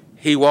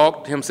 He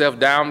walked himself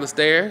down the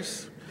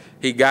stairs.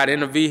 He got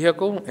in a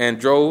vehicle and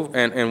drove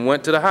and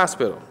went to the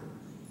hospital.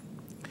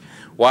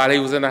 While he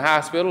was in the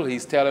hospital,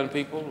 he's telling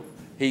people,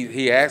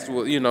 he asked,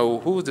 well, you know,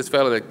 who was this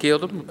fellow that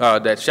killed him,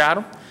 that shot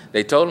him?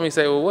 They told him. He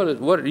said, well,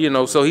 what, you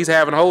know, so he's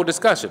having a whole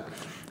discussion.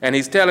 And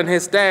he's telling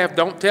his staff,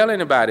 don't tell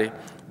anybody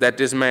that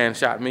this man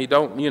shot me.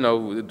 Don't, you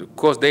know, of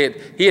course,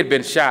 he had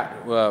been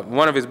shot.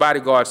 One of his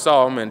bodyguards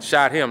saw him and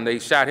shot him. They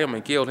shot him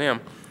and killed him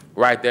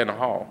right there in the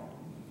hall.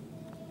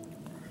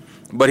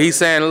 But he's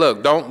saying,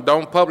 look,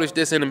 don't publish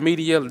this in the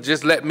media.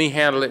 Just let me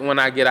handle it when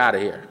I get out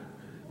of here.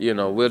 You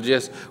know, we'll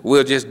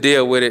just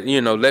deal with it.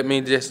 You know, let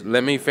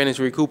me finish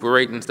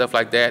recuperating and stuff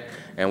like that,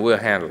 and we'll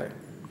handle it.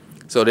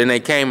 So then they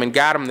came and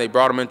got him. They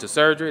brought him into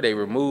surgery. They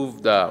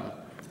removed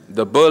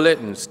the bullet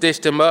and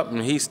stitched him up,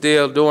 and he's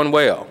still doing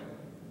well.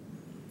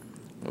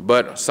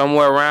 But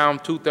somewhere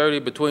around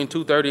between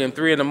 2:30 and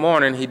 3 in the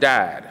morning, he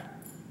died.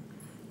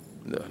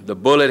 The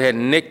bullet had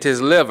nicked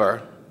his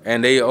liver,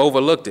 and they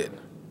overlooked it.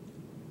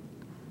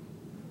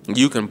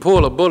 You can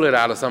pull a bullet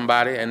out of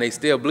somebody and they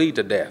still bleed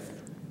to death.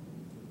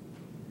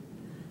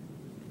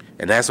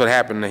 And that's what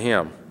happened to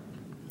him.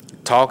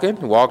 Talking,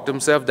 walked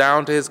himself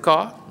down to his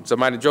car.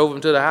 Somebody drove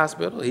him to the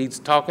hospital. He's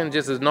talking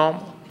just as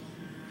normal,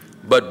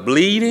 but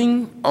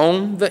bleeding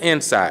on the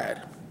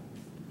inside.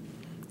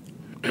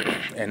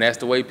 And that's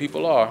the way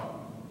people are.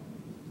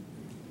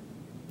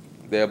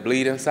 They'll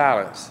bleed in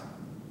silence.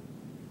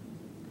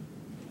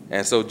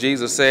 And so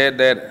Jesus said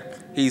that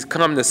he's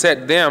come to set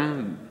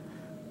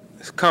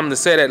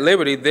at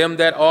liberty them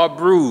that are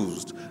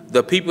bruised,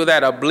 the people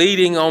that are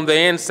bleeding on the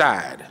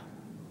inside.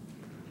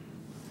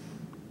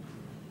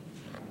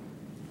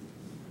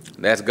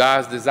 That's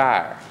God's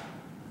desire.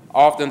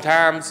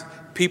 Oftentimes,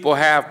 people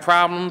have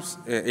problems.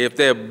 If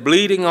they're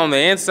bleeding on the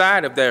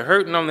inside, if they're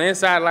hurting on the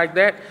inside like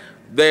that,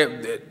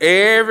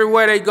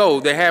 everywhere they go,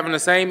 they're having the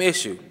same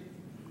issue.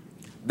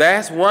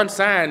 That's one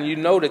sign you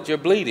know that you're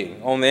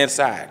bleeding on the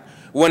inside.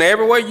 When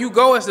everywhere you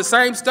go, it's the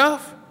same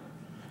stuff.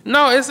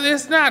 No,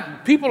 it's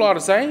not. People are the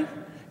same.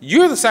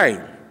 You're the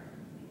same.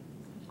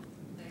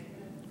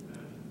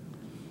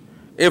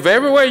 If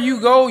everywhere you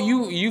go,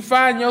 you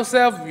find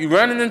yourself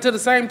running into the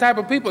same type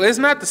of people, it's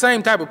not the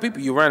same type of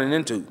people you're running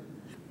into.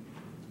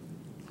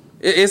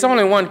 It's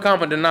only one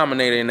common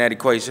denominator in that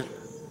equation.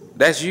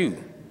 That's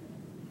you.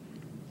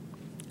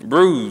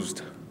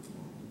 Bruised.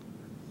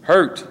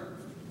 Hurt.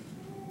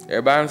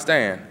 Everybody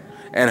understand?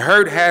 And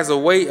hurt has a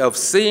way of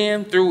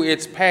seeing through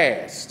its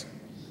past.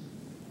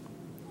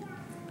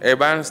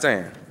 Everybody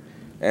understand?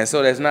 And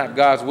so that's not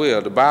God's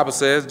will. The Bible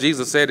says,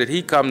 Jesus said that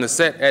he come to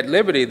set at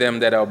liberty them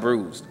that are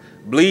bruised,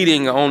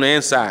 bleeding on the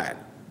inside.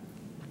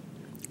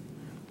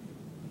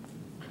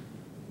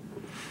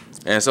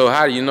 And so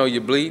how do you know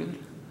you're bleeding?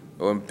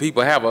 When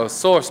people have a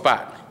sore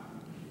spot.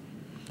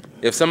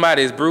 If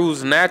somebody is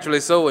bruised naturally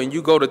so and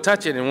you go to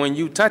touch it, and when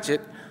you touch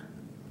it,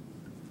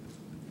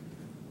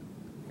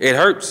 it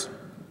hurts.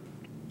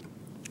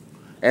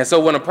 And so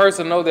when a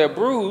person knows they're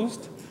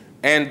bruised,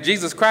 and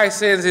Jesus Christ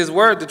sends his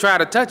word to try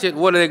to touch it,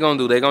 what are they going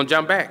to do? They're going to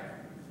jump back.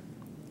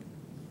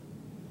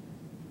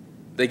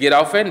 They get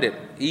offended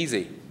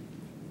easy.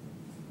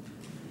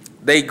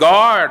 They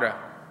guard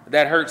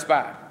that hurt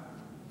spot.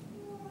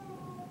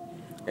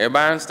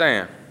 Everybody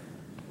understand?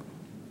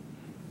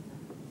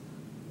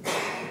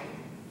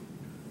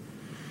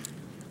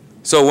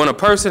 So when a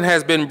person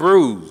has been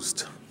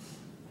bruised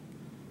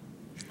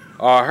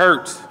or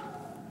hurt,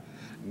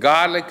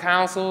 godly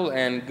counsel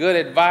and good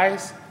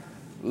advice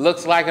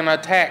looks like an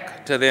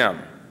attack to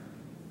them.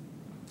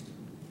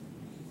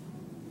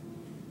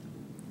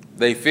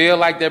 They feel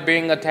like they're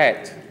being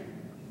attacked.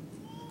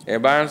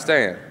 Everybody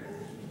understand?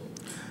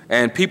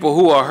 And people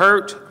who are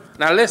hurt.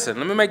 Now listen,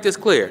 let me make this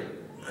clear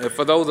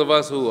for those of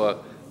us who are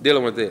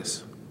dealing with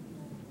this.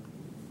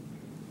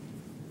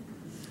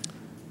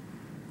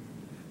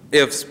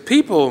 If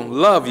people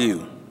love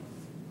you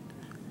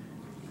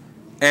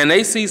and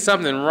they see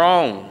something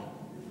wrong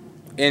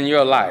in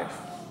your life,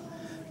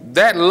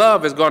 that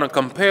love is going to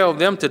compel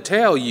them to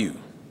tell you.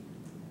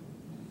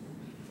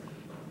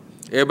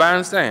 Everybody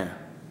understand?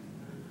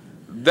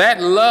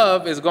 That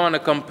love is going to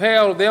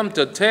compel them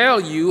to tell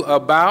you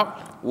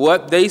about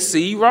what they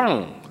see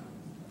wrong.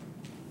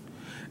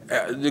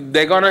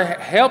 They're going to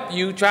help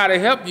you, try to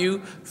help you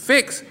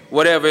fix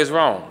whatever is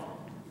wrong.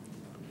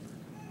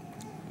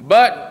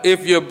 But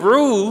if you're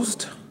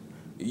bruised,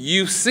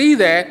 you see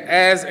that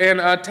as an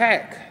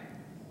attack.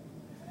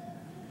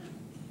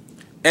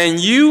 And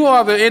you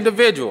are the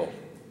individual.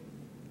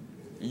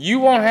 You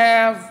won't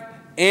have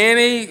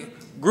any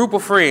group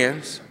of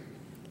friends.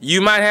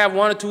 You might have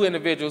one or two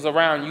individuals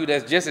around you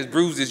that's just as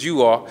bruised as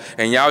you are,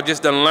 and y'all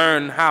just done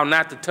learn how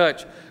not to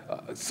touch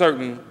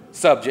certain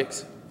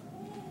subjects.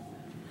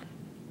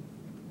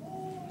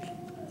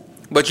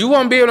 But you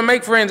won't be able to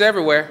make friends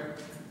everywhere.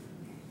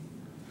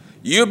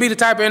 You'll be the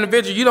type of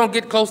individual, you don't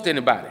get close to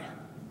anybody.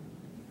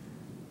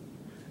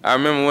 I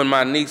remember when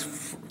my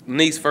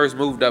niece first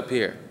moved up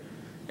here,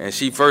 and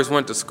she first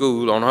went to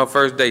school. On her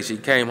first day, she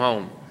came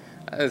home.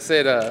 I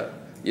said,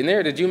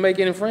 Yanira, did you make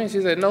any friends?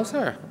 She said, no,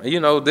 sir.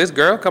 You know, this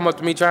girl come up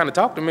to me trying to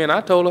talk to me, and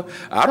I told her,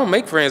 I don't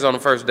make friends on the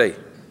first day.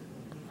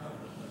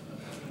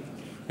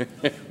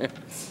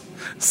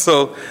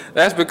 So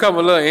that's become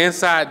a little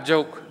inside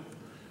joke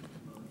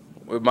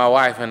with my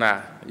wife and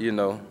I, you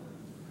know.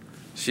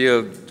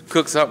 She'll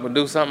cook something or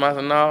do something. I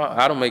said, no,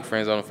 I don't make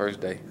friends on the first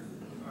day.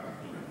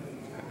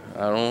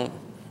 I don't.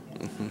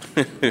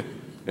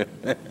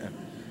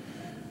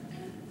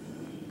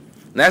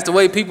 That's the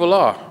way people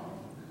are.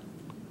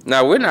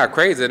 Now, we're not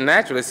crazy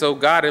naturally, so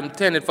God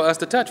intended for us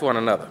to touch one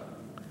another.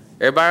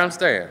 Everybody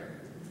understand?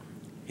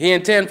 He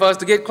intended for us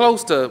to get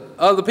close to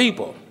other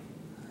people.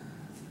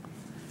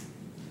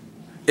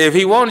 If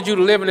he wanted you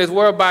to live in this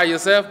world by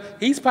yourself,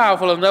 he's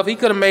powerful enough. He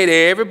could have made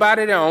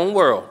everybody their own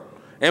world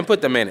and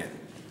put them in it.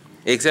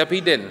 Except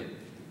he didn't.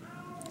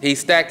 He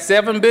stacked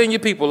 7 billion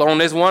people on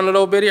this one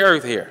little bitty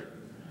earth here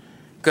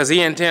because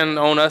he intended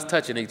on us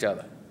touching each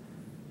other,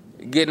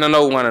 getting to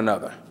know one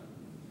another.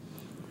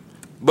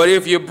 But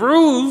if you're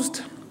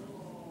bruised,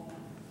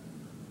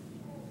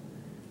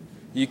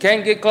 you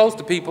can't get close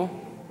to people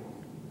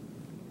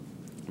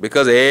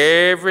because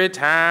every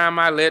time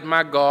I let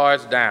my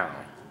guards down.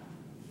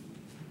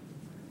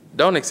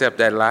 Don't accept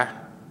that lie.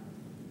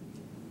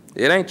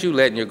 It ain't you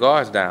letting your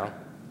guards down.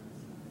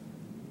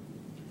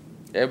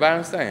 Everybody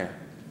understand?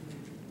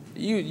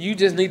 You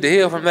just need to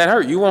heal from that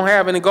hurt. You won't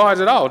have any guards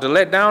at all to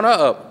let down or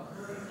up.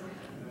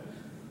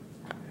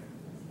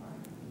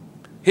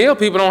 Healed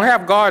people don't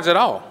have guards at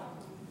all.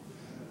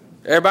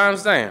 Everybody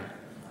understand?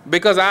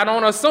 Because I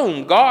don't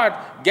assume guard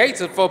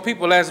gates are for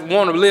people that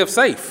want to live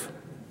safe.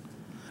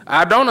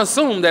 I don't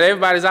assume that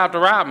everybody's out to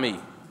rob me.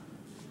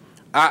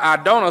 I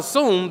don't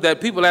assume that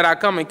people that I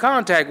come in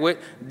contact with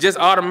just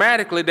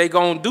automatically they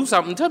gonna do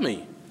something to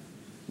me.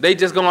 They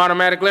just gonna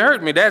automatically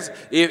hurt me. That's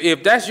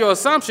if that's your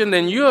assumption,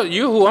 then you're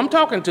who I'm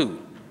talking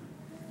to.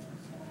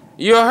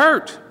 You're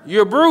hurt.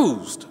 You're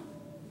bruised.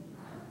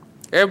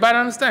 Everybody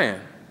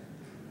understand?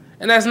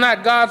 And that's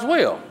not God's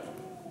will.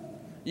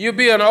 You're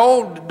being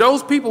old.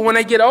 Those people, when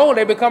they get old,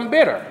 they become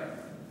bitter.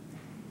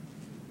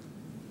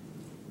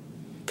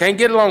 Can't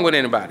get along with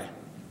anybody.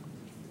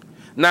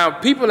 Now,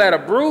 people that are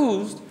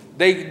bruised,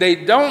 they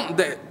don't,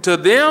 to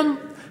them,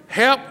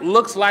 help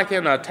looks like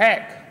an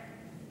attack.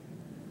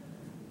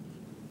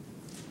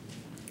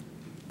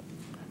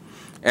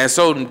 And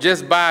so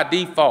just by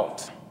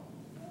default,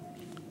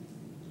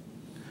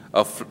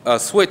 a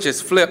switch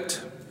is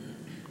flipped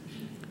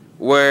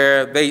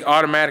where they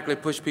automatically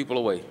push people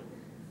away.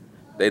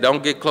 They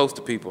don't get close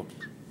to people.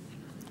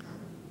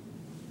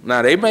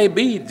 Now, they may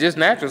be just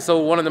natural, so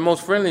one of the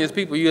most friendliest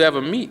people you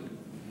ever meet,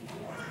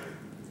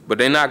 but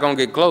they're not going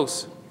to get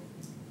close.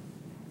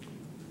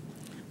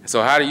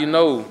 So how do you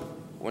know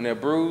when they're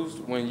bruised?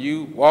 When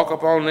you walk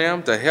up on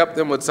them to help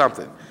them with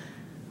something.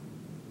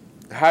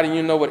 How do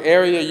you know what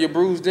area you're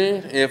bruised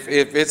in? If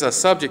it's a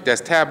subject that's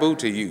taboo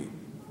to you.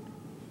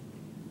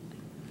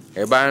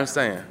 Everybody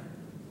understand?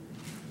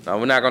 No,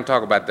 we're not going to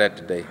talk about that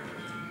today.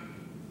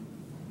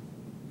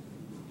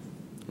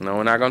 No,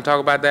 we're not going to talk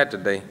about that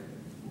today.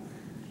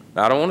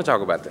 I don't want to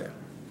talk about that.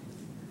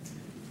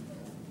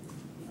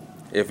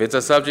 If it's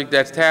a subject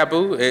that's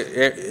taboo,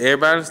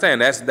 everybody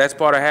understand that's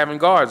part of having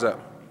guards up.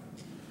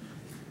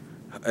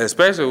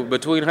 Especially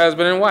between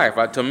husband and wife.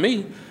 To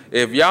me,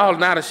 if y'all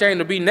not ashamed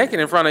to be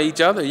naked in front of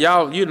each other,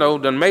 y'all,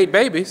 done made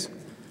babies,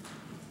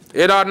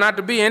 it ought not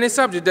to be any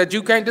subject that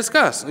you can't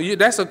discuss.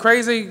 That's a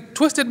crazy,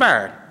 twisted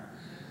mind.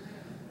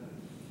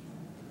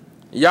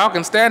 Y'all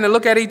can stand and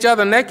look at each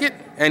other naked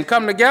and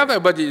come together,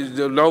 but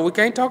no, we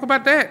can't talk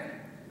about that.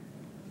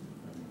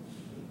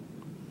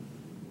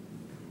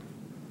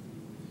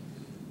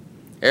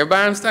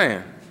 Everybody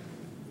understand?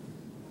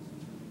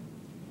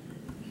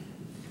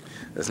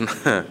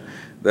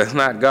 That's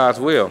not God's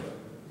will.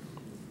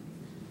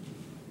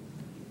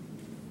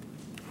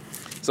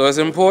 So it's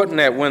important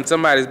that when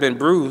somebody's been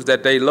bruised,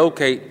 that they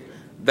locate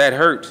that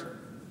hurt.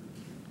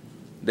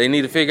 They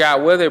need to figure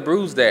out where they're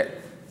bruised at.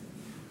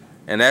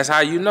 And that's how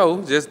you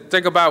know. Just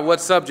think about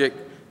what subject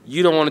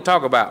you don't want to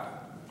talk about.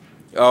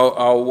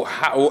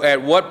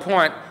 At what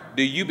point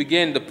do you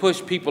begin to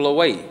push people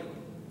away?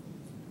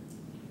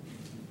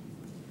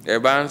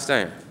 Everybody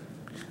understand?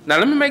 Now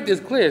let me make this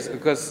clear,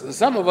 because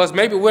some of us,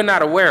 maybe we're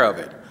not aware of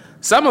it.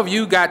 Some of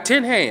you got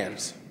 10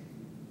 hands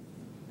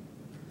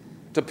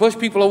to push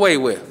people away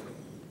with.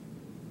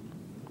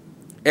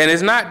 And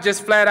it's not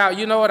just flat out,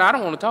 you know what, I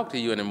don't want to talk to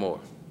you anymore.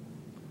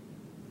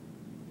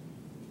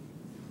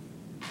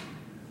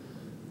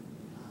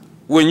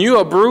 When you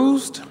are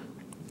bruised,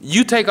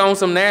 you take on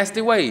some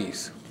nasty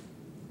ways.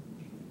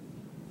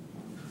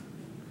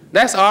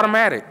 That's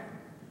automatic.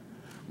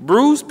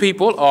 Bruised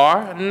people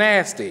are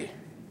nasty.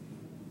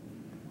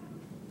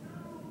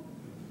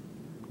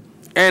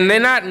 And they're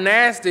not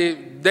nasty,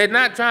 they're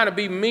not trying to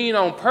be mean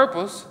on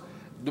purpose,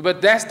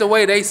 but that's the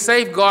way they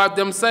safeguard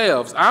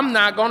themselves. I'm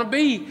not going to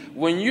be,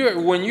 when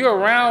you're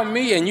around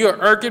me and you're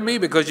irking me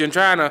because you're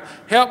trying to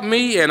help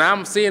me and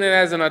I'm seeing it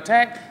as an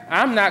attack,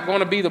 I'm not going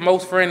to be the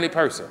most friendly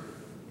person.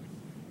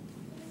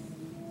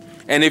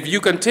 And if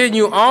you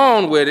continue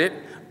on with it,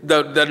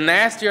 the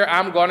nastier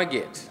I'm going to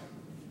get.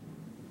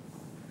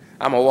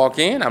 I'm going to walk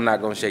in, I'm not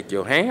going to shake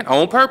your hand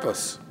on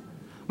purpose.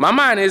 My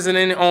mind isn't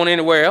on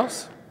anywhere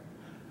else.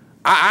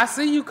 I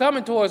see you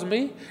coming towards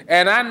me,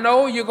 and I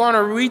know you're going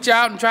to reach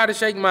out and try to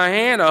shake my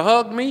hand or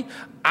hug me.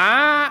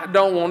 I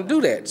don't want to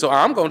do that, so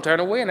I'm going to turn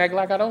away and act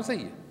like I don't see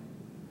you.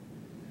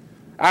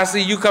 I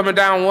see you coming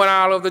down one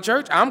aisle of the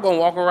church, I'm going to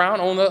walk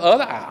around on the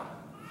other aisle.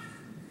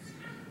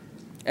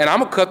 And I'm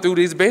going to cut through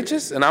these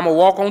benches, and I'm going to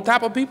walk on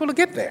top of people to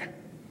get there.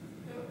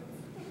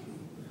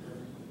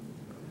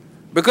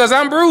 Because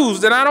I'm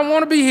bruised, and I don't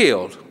want to be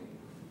healed.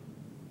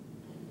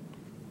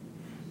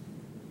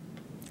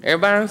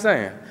 Everybody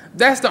understand?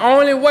 That's the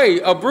only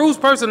way, a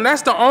bruised person,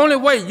 that's the only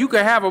way you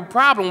can have a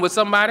problem with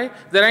somebody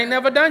that ain't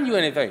never done you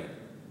anything.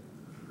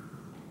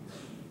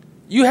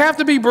 You have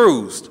to be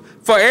bruised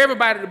for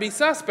everybody to be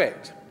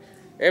suspect.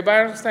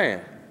 Everybody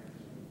understand?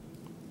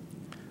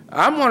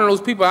 I'm one of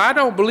those people, I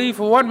don't believe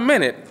for 1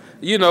 minute,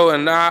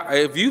 and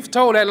if you've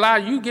told that lie,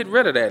 you get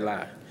rid of that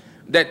lie.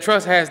 That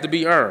trust has to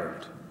be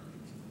earned.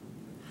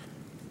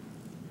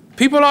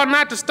 People are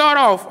not to start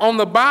off on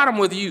the bottom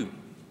with you.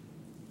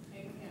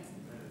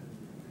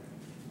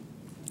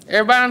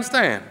 Everybody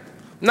understand?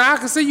 Now, I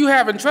can see you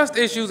having trust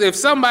issues if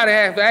somebody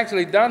has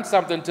actually done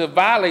something to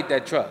violate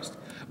that trust.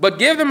 But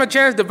give them a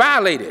chance to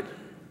violate it.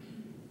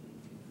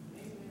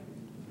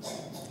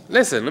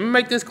 Listen, let me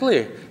make this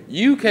clear.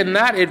 You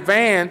cannot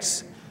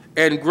advance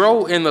and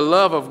grow in the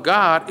love of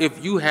God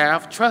if you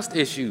have trust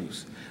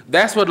issues.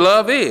 That's what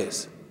love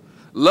is.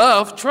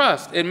 Love,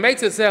 trust. It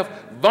makes itself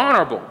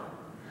vulnerable.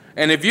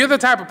 And if you're the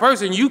type of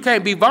person you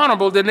can't be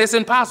vulnerable, then it's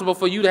impossible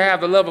for you to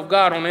have the love of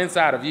God on the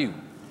inside of you.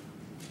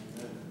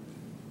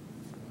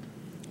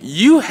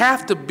 You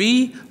have to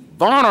be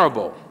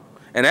vulnerable.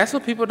 And that's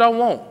what people don't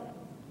want.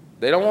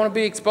 They don't want to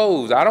be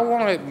exposed. I don't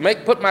want to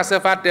put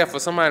myself out there for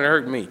somebody to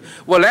hurt me.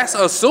 Well, that's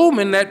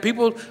assuming that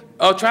people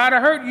are trying to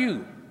hurt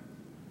you.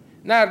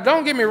 Now,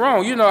 don't get me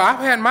wrong. I've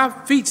had my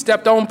feet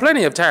stepped on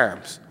plenty of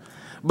times.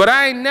 But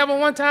I ain't never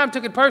one time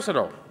took it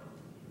personal.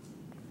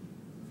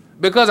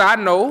 Because I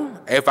know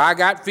if I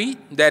got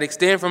feet that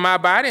extend from my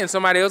body and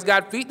somebody else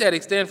got feet that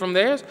extend from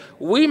theirs,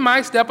 we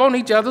might step on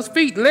each other's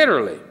feet,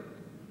 literally.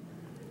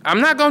 I'm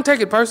not going to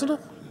take it personal.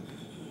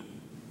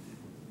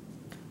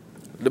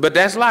 But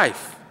that's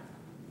life.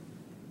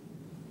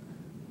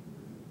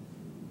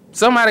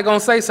 Somebody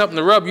going to say something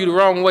to rub you the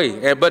wrong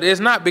way, but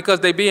it's not because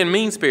they being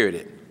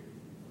mean-spirited.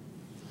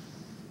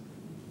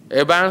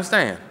 Everybody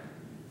understand?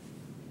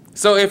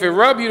 So if it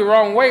rub you the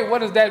wrong way,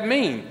 what does that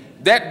mean?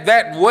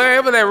 That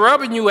wherever they're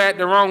rubbing you at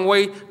the wrong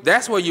way,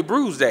 that's where you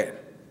bruised at.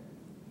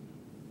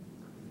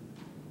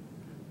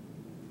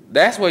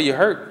 That's where you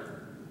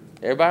hurt.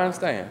 Everybody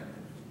understand?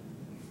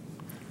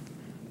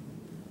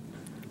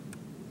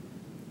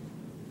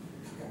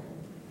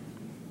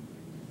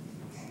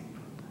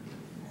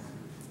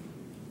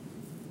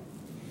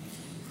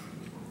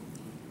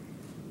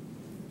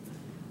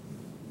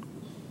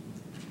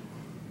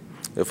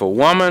 If a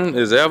woman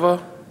has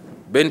ever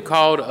been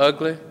called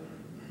ugly,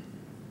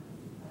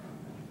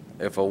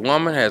 if a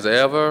woman has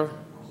ever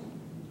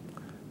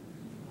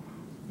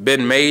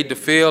been made to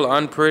feel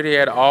unpretty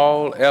at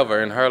all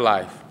ever in her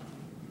life,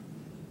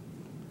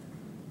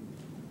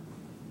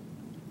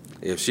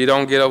 if she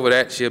don't get over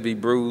that, she'll be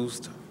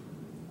bruised.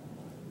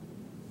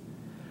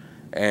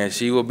 And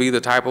she will be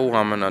the type of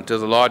woman, until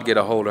the Lord get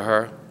a hold of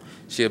her,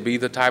 she'll be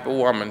the type of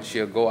woman,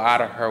 she'll go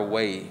out of her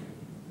way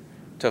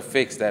to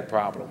fix that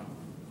problem.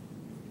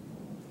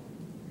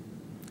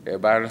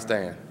 Everybody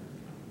understand?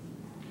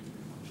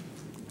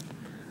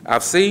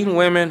 I've seen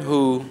women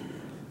who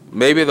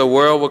maybe the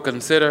world would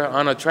consider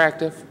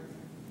unattractive,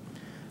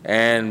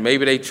 and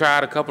maybe they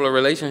tried a couple of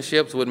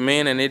relationships with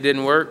men and it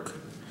didn't work,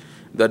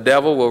 the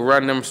devil will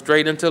run them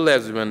straight into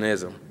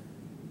lesbianism.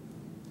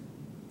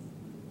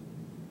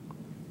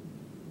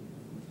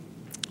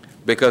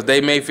 Because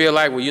they may feel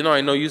like, well, you know,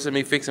 ain't no use in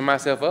me fixing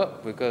myself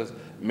up because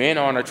men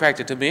aren't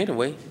attracted to me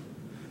anyway.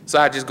 So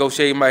I just go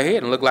shave my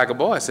head and look like a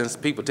boy since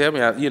people tell me,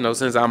 you know,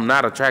 since I'm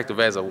not attractive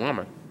as a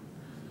woman.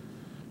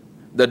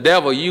 The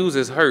devil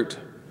uses hurt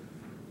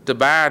to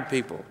bind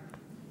people.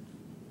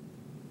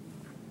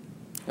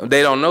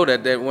 They don't know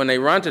that when they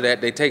run to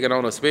that, they take it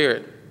on a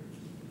spirit.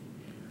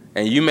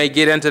 And you may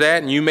get into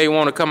that and you may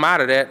want to come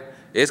out of that.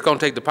 It's going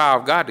to take the power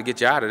of God to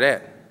get you out of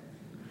that.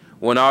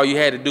 When all you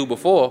had to do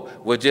before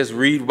was just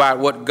read about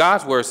what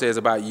God's word says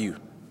about you.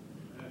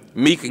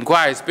 Meek and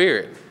quiet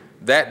spirit.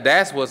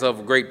 That's what's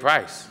of great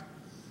price.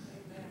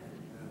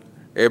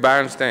 Everybody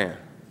understand?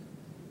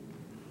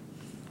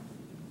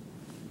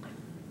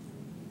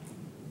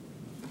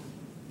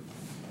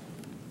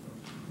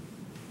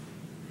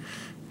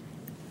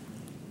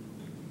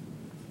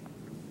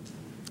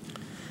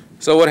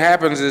 So what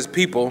happens is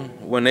people,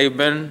 when they've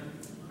been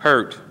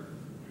hurt,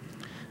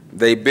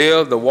 they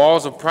build, the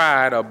walls of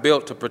pride are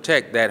built to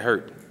protect that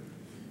hurt.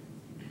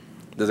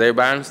 Does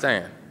everybody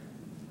understand?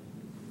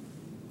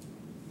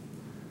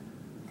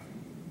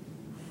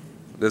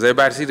 Does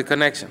everybody see the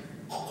connection?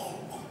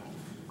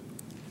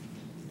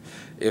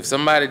 If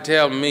somebody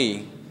tell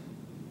me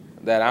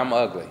that I'm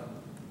ugly,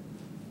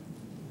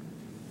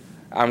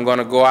 I'm going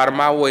to go out of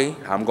my way.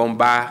 I'm going to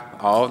buy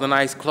all the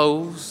nice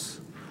clothes.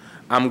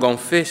 I'm going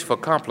to fish for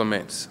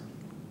compliments.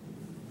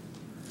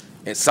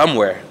 It's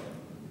somewhere.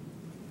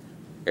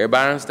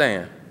 Everybody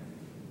understand?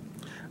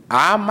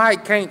 I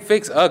can't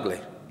fix ugly,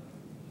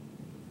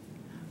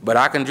 but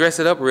I can dress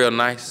it up real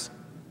nice.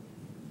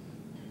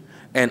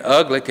 And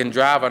ugly can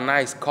drive a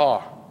nice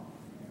car.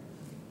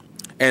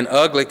 And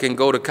ugly can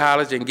go to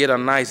college and get a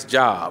nice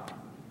job.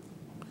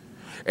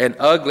 And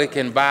ugly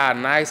can buy a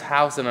nice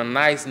house in a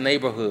nice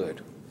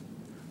neighborhood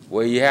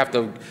where you have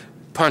to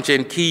punch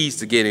in keys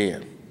to get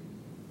in.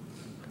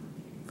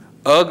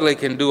 Ugly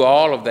can do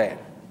all of that.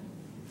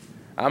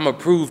 I'm going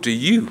to prove to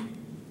you.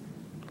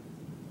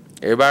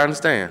 Everybody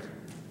understand?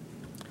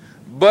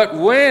 But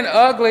when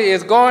ugly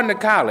is going to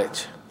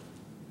college,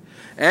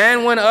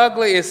 and when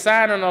ugly is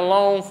signing a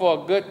loan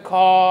for a good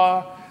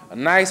car, a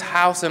nice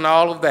house, and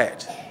all of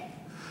that,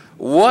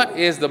 what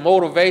is the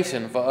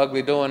motivation for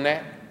ugly doing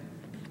that?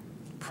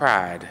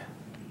 Pride.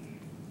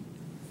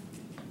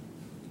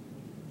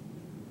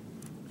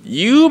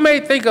 You may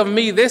think of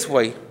me this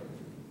way,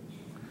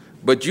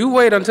 but you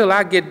wait until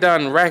I get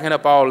done racking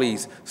up all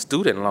these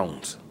student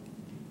loans.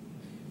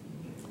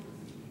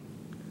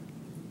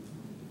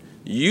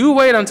 You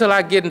wait until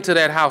I get into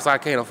that house I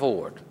can't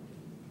afford.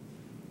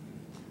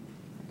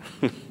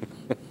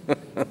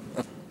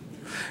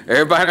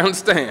 Everybody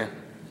understand?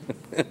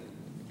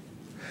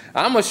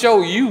 I'm going to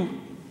show you.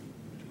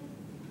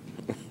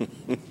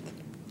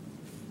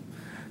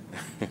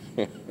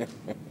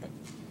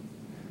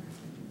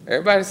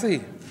 Everybody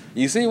see?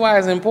 You see why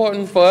it's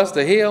important for us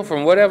to heal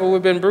from whatever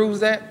we've been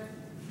bruised at?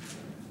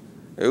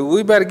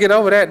 We better get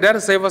over that.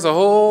 That'll save us a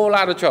whole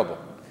lot of trouble.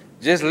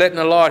 Just letting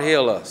the Lord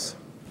heal us.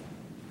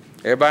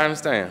 Everybody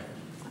understand?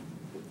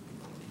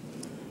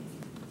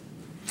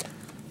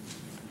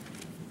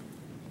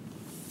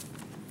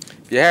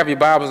 If you have your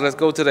Bibles, let's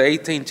go to the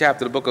 18th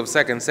chapter of the book of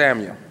 2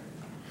 Samuel.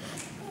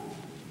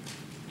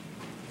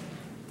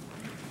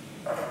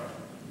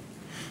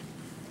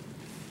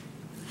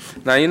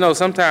 Now, you know,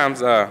 sometimes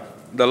the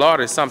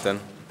Lord is something.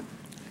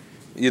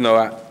 You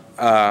know,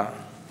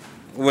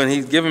 when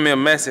He's giving me a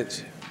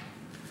message,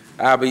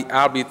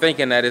 I'll be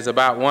thinking that it's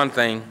about one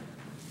thing,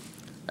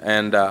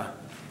 and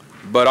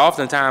but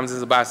oftentimes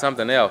it's about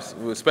something else.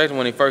 Especially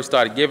when He first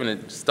started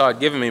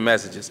giving me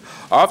messages.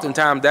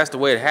 Oftentimes that's the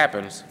way it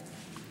happens.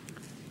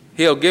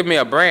 He'll give me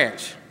a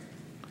branch,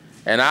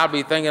 and I'll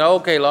be thinking,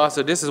 okay, Lord,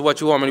 so this is what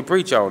you want me to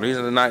preach on. He's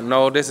like,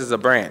 no, this is a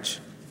branch.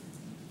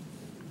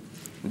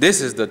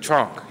 This is the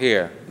trunk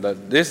here.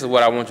 This is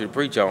what I want you to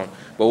preach on.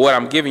 But what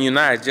I'm giving you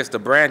now is just a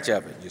branch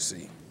of it, you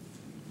see.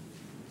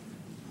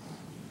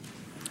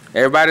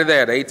 Everybody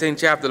there, the 18th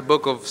chapter of the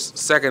book of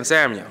 2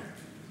 Samuel.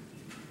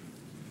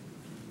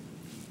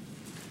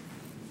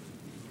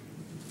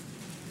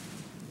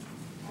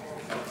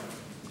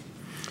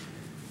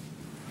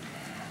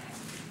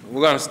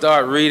 We're going to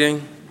start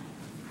reading.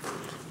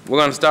 We're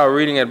going to start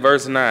reading at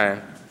verse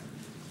 9.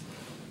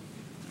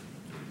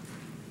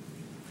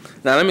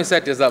 Now, let me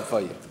set this up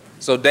for you.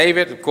 So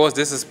David, of course,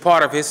 this is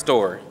part of his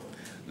story.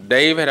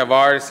 David have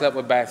already slept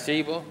with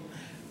Bathsheba.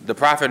 The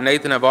prophet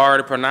Nathan have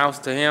already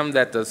pronounced to him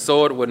that the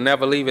sword would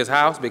never leave his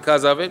house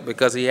because of it,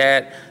 because he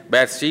had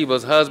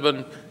Bathsheba's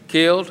husband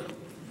killed.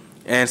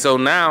 And so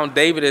now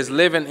David is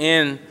living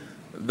in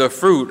the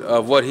fruit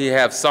of what he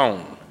have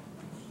sown.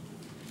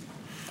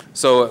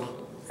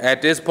 So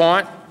at this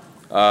point,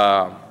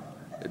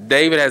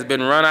 David has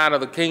been run out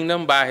of the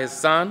kingdom by his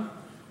son,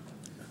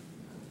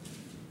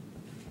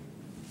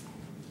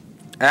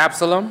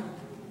 Absalom,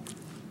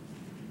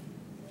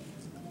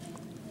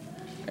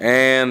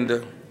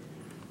 and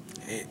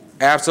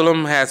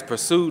Absalom has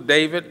pursued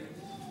David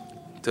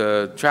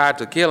to try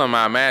to kill him,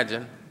 I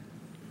imagine.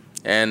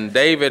 And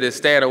David is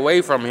staying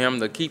away from him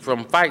to keep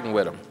from fighting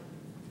with him.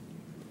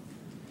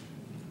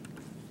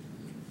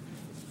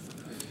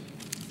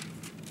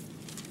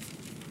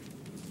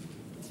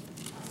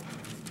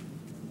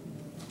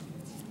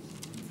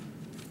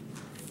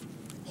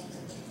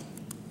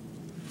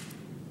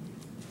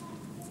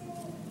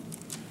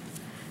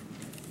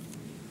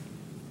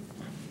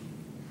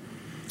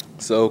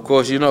 So, of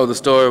course, you know the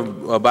story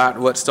about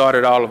what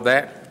started all of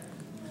that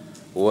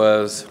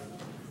was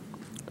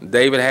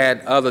David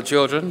had other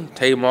children,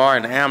 Tamar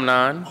and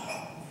Amnon.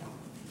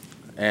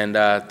 And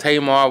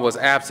Tamar was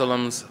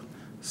Absalom's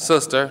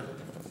sister.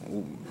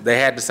 They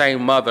had the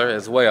same mother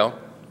as well.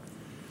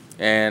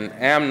 And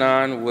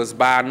Amnon was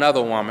by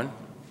another woman.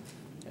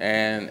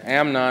 And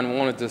Amnon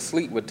wanted to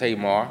sleep with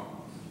Tamar.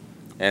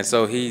 And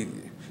so he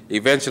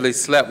eventually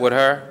slept with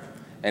her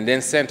and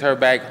then sent her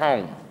back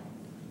home.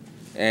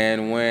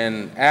 And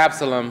when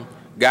Absalom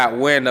got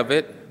wind of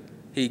it,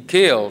 he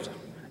killed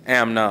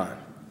Amnon.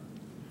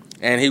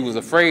 And he was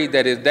afraid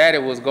that his daddy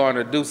was going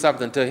to do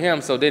something to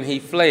him, so then he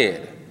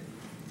fled.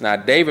 Now,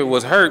 David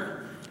was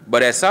hurt,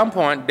 but at some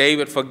point,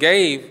 David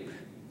forgave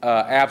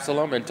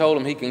Absalom and told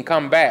him he can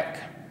come back,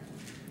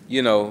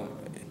 into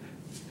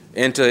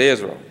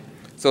Israel.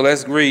 So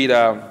let's read,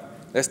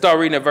 let's start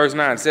reading at verse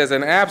 9. It says,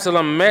 "And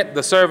Absalom met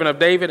the servant of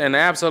David, and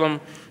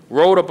Absalom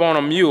rode upon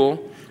a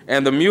mule,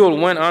 and the mule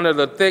went under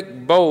the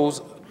thick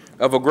boughs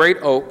of a great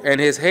oak, and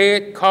his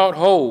head caught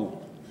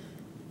hold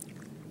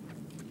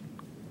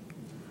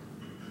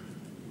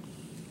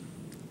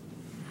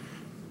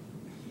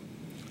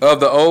of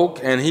the oak,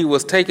 and he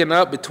was taken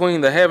up between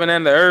the heaven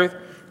and the earth,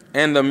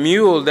 and the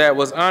mule that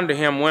was under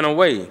him went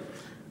away.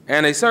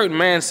 And a certain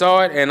man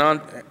saw it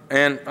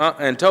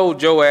and told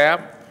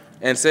Joab,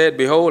 and said,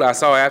 Behold, I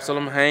saw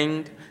Absalom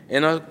hanged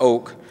in an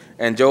oak.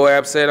 And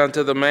Joab said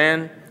unto the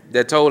man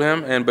that told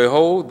him, And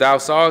behold, thou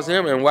sawest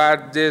him, and why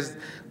didst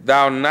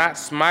thou not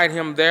smite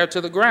him there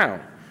to the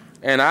ground?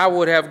 And I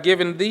would have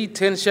given thee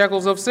 10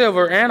 shekels of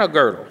silver and a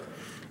girdle.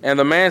 And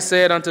the man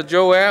said unto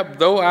Joab,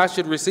 Though I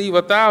should receive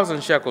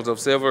 1,000 shekels of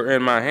silver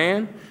in my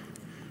hand,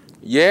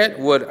 yet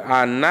would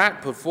I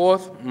not put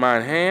forth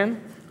mine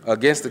hand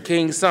against the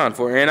king's son.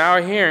 For in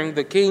our hearing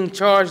the king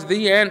charged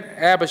thee and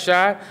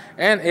Abishai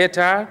and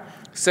Ittai,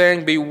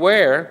 saying,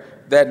 Beware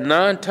that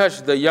none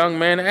touch the young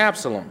man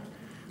Absalom.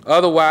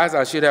 Otherwise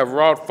I should have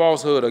wrought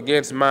falsehood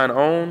against mine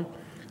own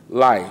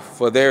life.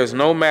 For there is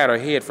no matter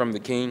hid from the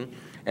king,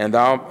 and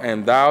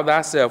thou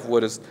thyself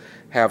wouldest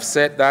have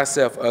set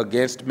thyself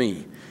against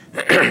me.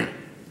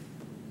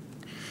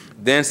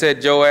 Then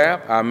said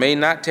Joab, I may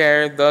not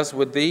tarry thus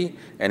with thee.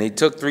 And he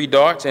took 3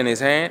 darts in his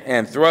hand,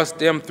 and thrust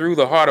them through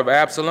the heart of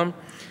Absalom,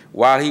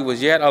 while he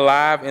was yet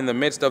alive in the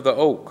midst of the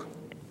oak.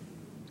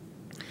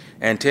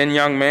 And 10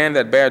 young men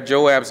that bare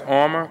Joab's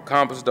armor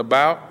compassed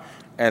about,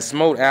 and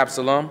smote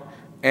Absalom,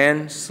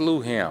 and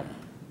slew him.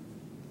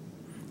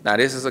 Now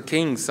this is a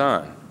king's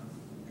son,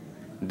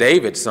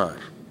 David's son.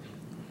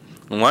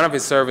 And one of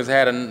his servants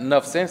had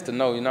enough sense to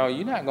know,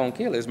 you're not going to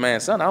kill this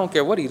man's son. I don't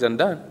care what he's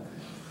done.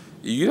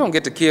 You don't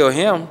get to kill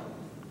him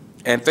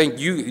and think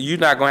you're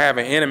not going to have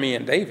an enemy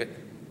in David.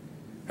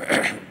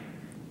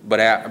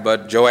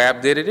 But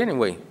Joab did it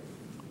anyway.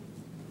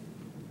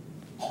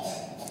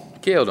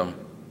 Killed him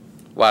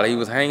while he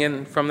was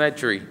hanging from that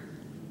tree.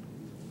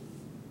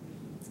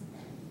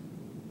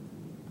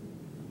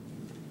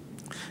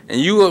 And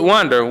you would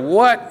wonder,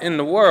 what in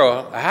the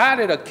world, how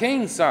did a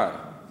king's son,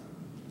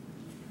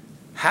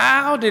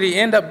 how did he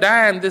end up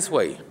dying this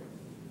way?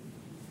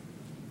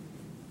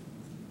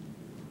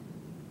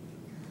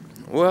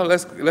 Well,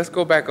 let's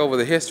go back over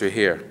the history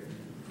here.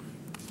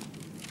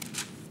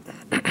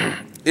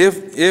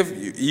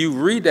 If you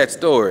read that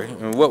story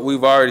and what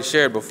we've already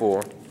shared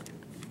before,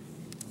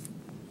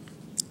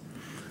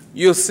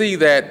 you'll see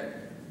that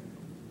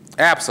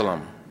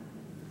Absalom,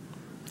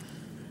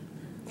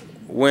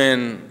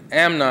 when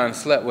Amnon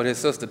slept with his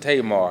sister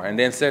Tamar and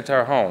then sent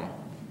her home.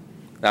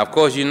 Now, of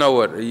course, you know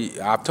what,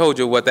 I've told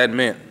you what that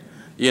meant.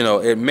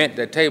 It meant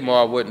that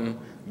Tamar wouldn't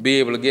be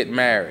able to get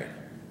married.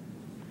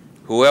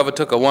 Whoever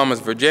took a woman's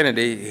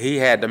virginity, he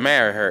had to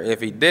marry her. If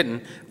he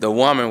didn't, the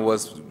woman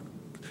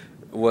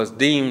was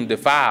deemed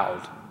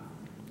defiled.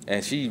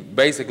 And she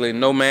basically,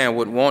 no man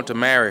would want to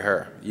marry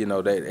her.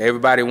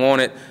 Everybody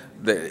wanted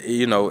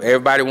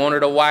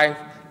a wife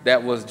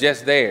that was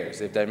just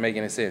theirs, if that make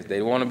any sense.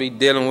 They want to be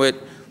dealing with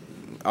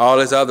all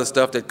this other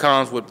stuff that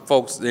comes with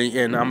folks,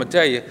 and I'm going to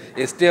tell you,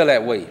 it's still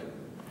that way.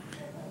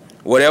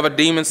 Whatever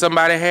demon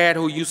somebody had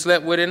who you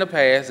slept with in the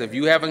past, if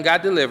you haven't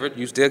got delivered,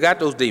 you still got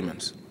those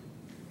demons.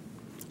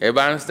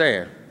 Everybody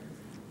understand?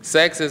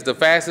 Sex is the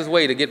fastest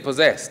way to get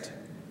possessed.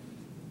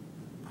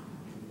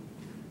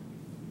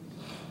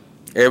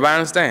 Everybody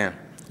understand?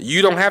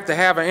 You don't have to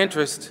have an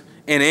interest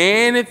in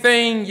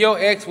anything your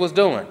ex was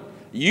doing.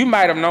 You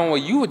might have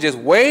known, you were just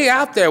way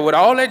out there with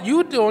all that. You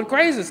were doing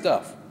crazy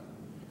stuff.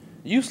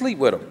 You sleep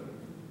with them.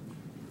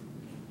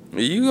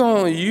 You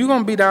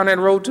gonna be down that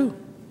road too.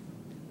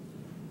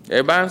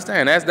 Everybody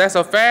understand? That's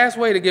a fast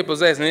way to get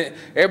possession.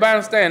 Everybody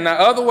understand? Now,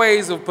 other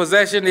ways of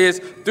possession is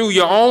through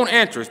your own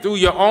interest, through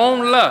your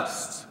own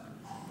lust.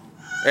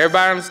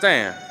 Everybody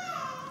understand?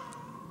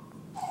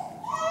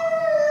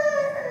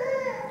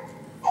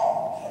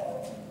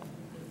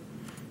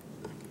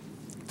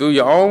 Through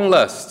your own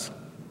lust.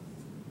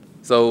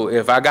 So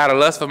if I got a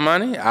lust for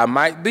money, I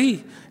might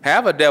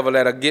have a devil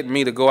that'll get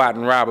me to go out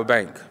and rob a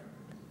bank.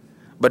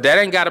 But that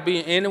ain't got to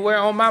be anywhere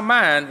on my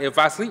mind if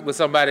I sleep with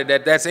somebody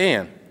that's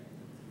in.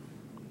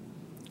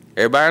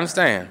 Everybody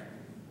understand?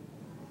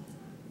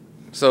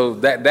 So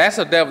that's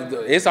a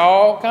devil. It's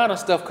all kind of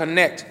stuff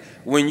connect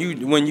when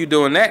you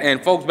doing that.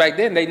 And folks back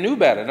then, they knew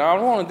better. Now, I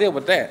don't want to deal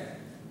with that.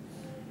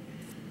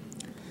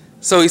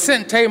 So he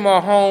sent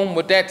Tamar home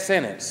with that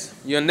sentence: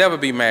 you'll never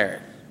be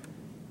married.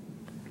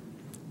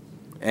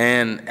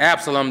 And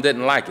Absalom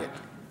didn't like it.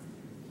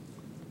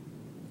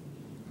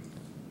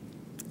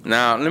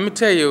 Now, let me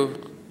tell you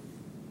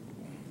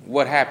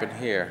what happened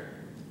here.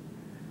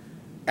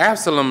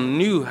 Absalom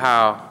knew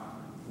how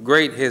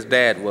great his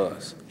dad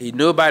was. He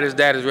knew about his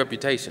daddy's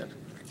reputation.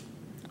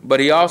 But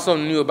he also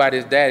knew about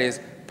his daddy's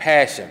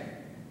passion.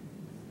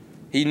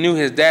 He knew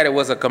his daddy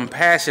was a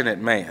compassionate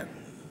man.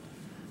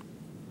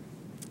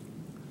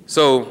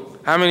 So,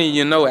 how many of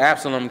you know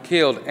Absalom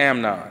killed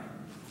Amnon?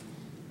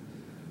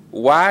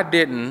 Why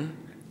didn't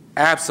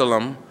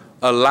Absalom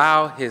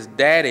allow his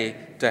daddy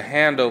to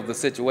handle the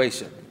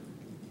situation?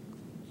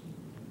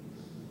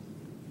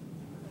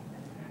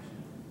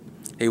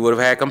 He would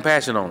have had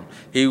compassion on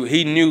him.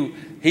 He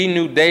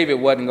knew David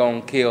wasn't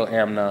going to kill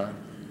Amnon.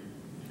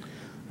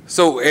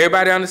 So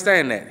everybody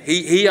understand that.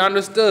 He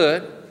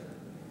understood,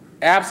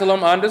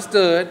 Absalom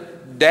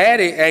understood,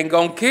 Daddy ain't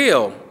going to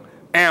kill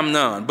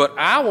Amnon, but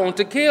I want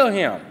to kill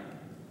him.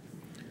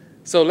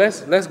 So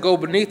let's go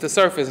beneath the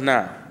surface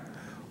now.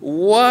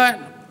 What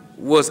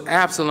was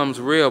Absalom's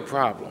real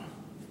problem?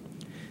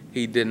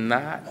 He did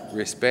not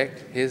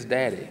respect his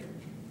daddy.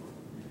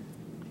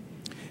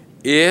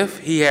 If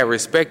he had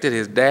respected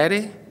his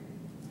daddy,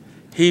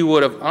 he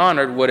would have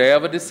honored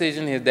whatever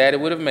decision his daddy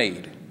would have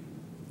made.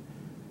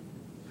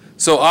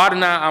 So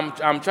Adonai,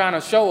 I'm trying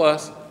to show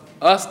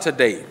us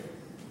today.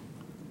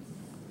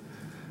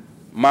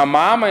 My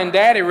mama and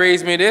daddy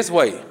raised me this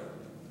way,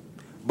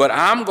 but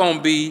I'm going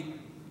to be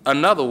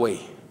another way.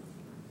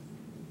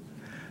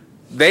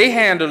 They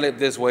handle it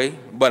this way,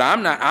 but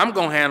I'm not. I'm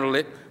going to handle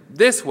it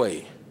this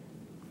way.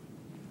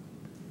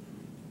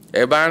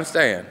 Everybody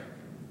understand?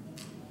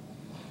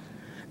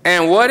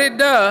 And what it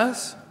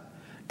does,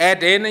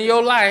 at the end of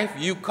your life,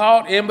 you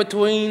caught in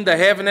between the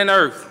heaven and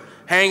earth,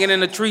 hanging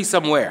in a tree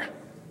somewhere.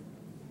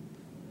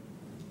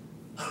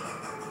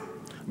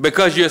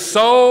 Because you're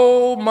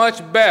so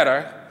much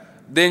better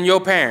than your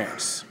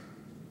parents.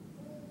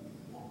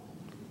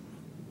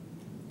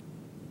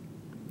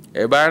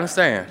 Everybody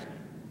understand?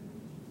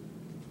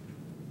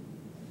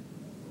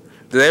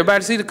 Does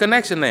everybody see the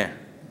connection there?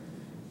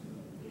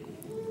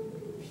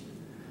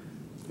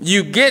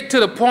 You get to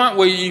the point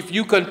where if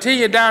you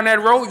continue down that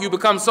road, you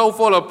become so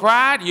full of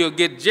pride, you'll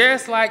get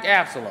just like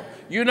Absalom.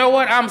 You know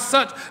what? I'm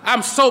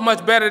so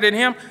much better than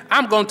him.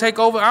 I'm going to take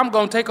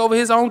over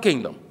his own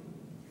kingdom.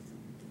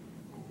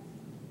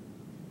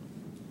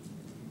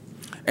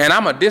 And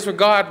I'm going to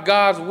disregard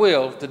God's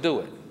will to do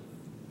it.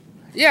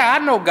 Yeah,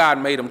 I know God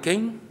made him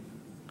king.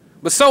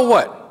 But so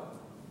what?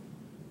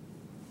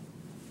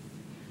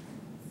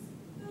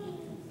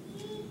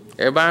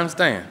 Everybody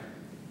understand?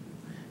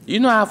 You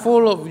know how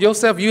full of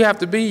yourself you have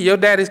to be? Your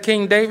daddy's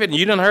King David, and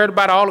you done heard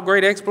about all the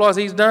great exploits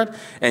he's done,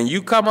 and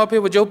you come up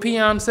here with your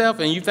peon self,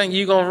 and you think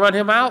you're going to run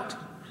him out?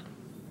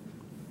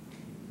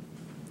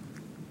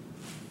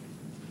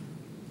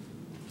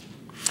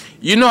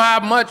 You know how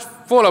much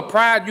full of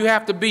pride you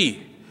have to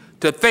be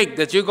to think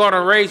that you're going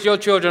to raise your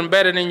children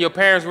better than your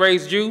parents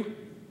raised you?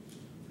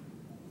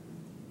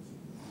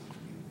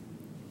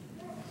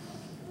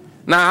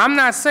 Now, I'm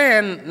not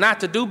saying not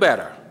to do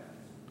better.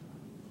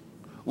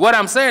 What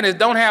I'm saying is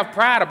don't have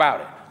pride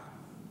about it.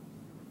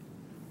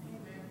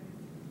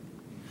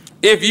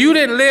 If you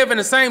didn't live in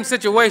the same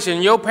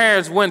situation your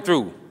parents went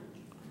through,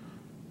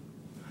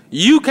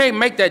 you can't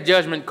make that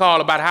judgment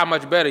call about how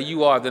much better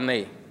you are than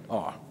they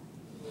are.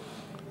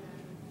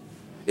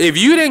 If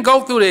you didn't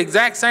go through the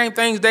exact same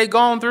things they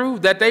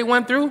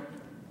went through,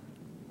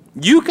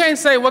 you can't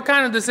say what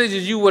kind of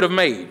decisions you would have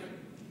made.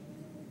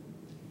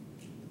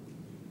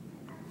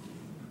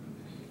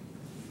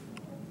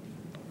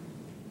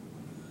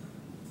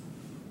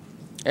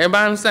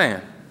 Everybody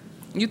understand?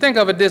 You think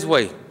of it this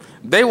way.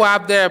 They were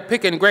out there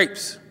picking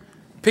grapes,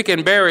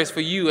 picking berries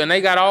for you, and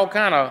they got all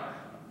kind of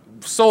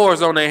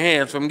sores on their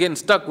hands from getting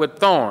stuck with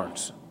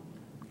thorns.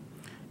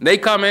 They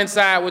come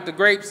inside with the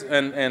grapes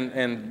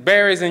and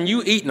berries, and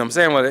you eating them,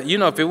 saying, well, you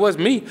know, if it was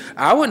me,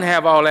 I wouldn't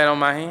have all that on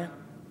my hand.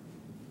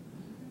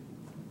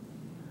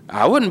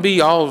 I wouldn't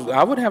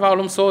have all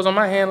them sores on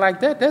my hand like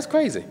that. That's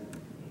crazy.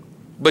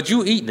 But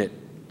you eating it.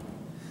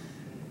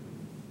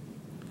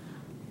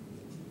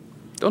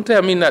 Don't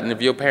tell me nothing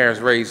if your parents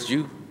raised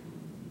you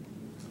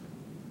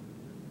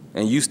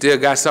and you still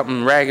got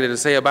something raggedy to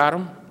say about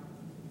them.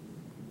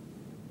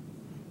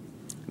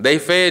 They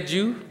fed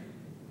you,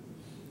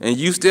 and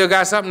you still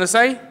got something to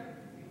say?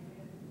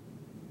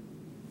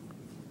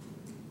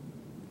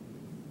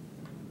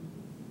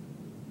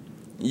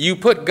 You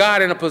put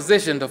God in a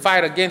position to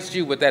fight against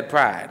you with that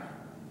pride.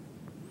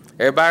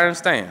 Everybody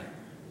understand?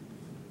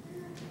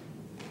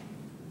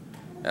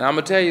 And I'm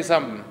going to tell you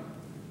something.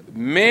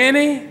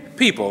 Many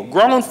people,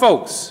 grown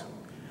folks,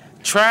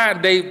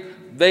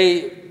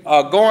 they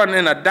are going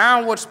in a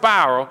downward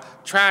spiral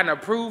trying to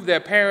prove their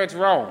parents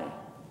wrong.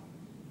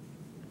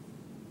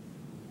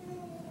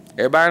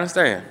 Everybody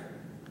understand?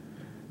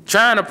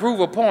 Trying to prove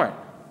a point.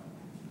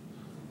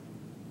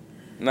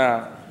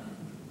 Now,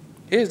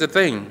 here's the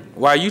thing.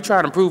 While you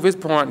trying to prove his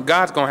point,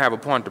 God's going to have a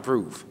point to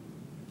prove.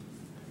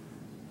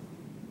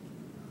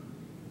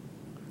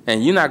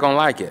 And you're not going to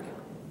like it.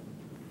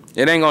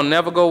 It ain't going to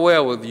never go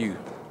well with you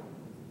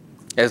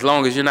as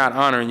long as you're not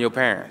honoring your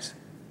parents.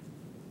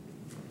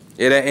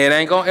 It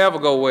ain't going to ever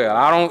go well.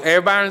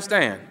 Everybody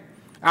understand?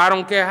 I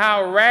don't care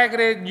how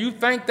raggedy you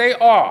think they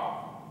are.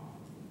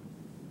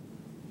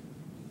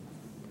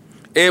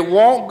 It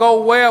won't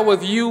go well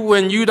with you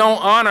when you don't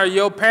honor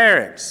your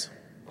parents.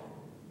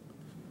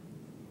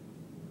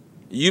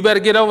 You better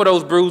get over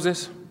those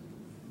bruises.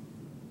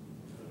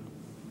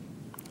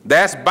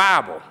 That's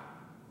Bible.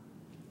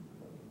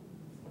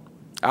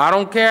 I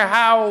don't care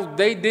how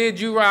they did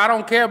you wrong. I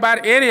don't care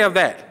about any of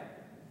that.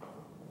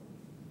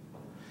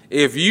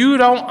 If you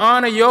don't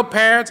honor your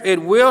parents,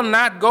 it will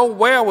not go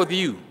well with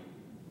you.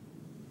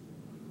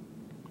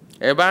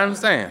 Everybody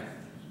understand?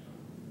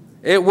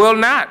 It will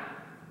not.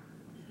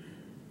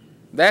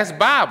 That's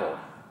Bible.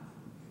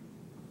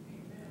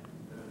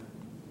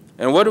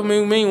 And what do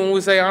we mean when we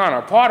say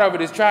honor? Part of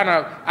it is trying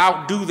to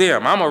outdo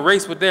them. I'm going to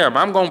race with them.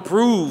 I'm going to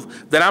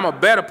prove that I'm a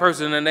better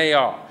person than they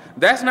are.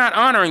 That's not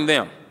honoring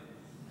them.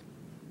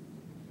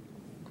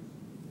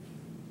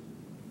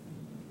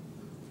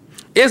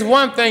 It's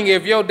one thing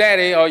if your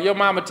daddy or your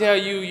mama tell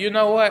you, you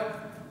know what,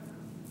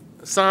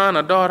 son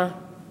or daughter,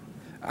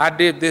 I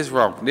did this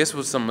wrong. This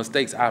was some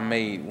mistakes I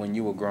made when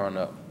you were growing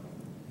up.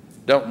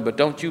 But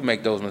don't you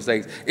make those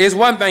mistakes. It's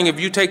one thing if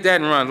you take that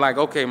and run like,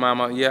 okay,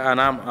 mama, yeah, and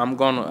I'm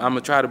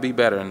gonna try to be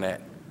better than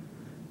that.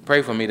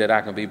 Pray for me that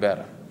I can be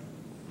better.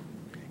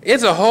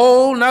 It's a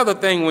whole nother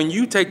thing when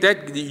you take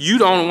that, you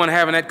the only one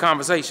having that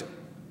conversation.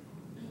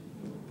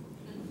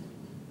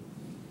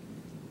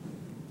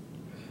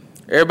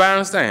 Everybody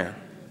understand?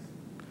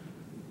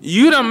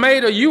 You done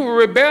made you were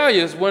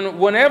rebellious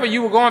whenever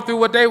you were going through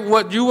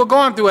what you were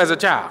going through as a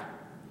child.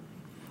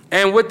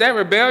 And with that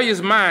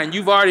rebellious mind,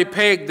 you've already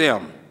pegged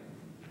them.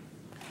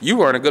 You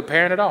weren't a good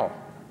parent at all.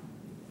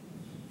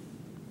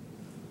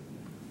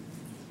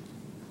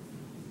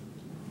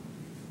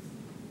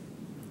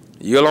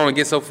 You'll only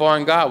get so far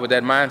in God with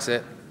that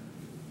mindset.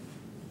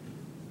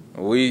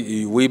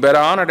 We better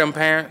honor them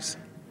parents.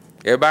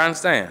 Everybody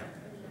understand?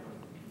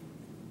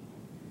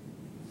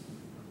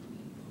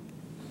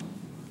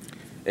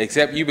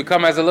 Except you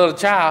become as a little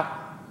child.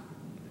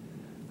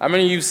 I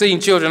mean, you've seen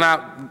children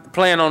out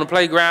playing on the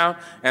playground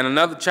and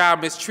another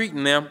child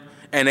mistreating them,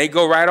 and they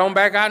go right on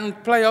back out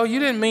and play. Oh, you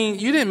didn't mean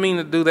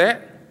to do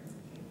that.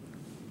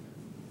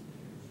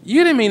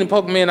 You didn't mean to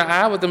poke me in the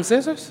eye with them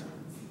scissors.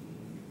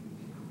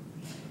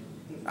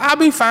 I'll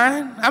be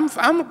fine.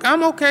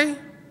 I'm okay.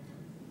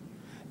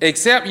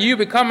 Except you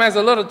become as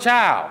a little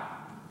child.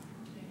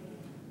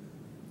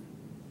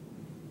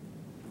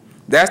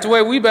 That's the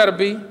way we better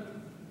be.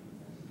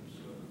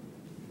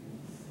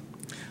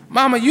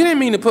 Mama, you didn't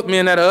mean to put me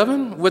in that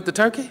oven with the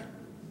turkey.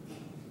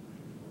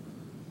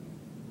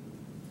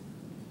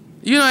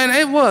 You know, and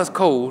it was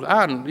cold.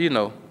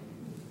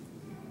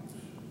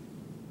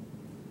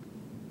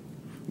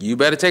 You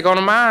better take on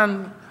the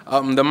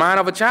mind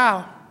of a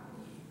child.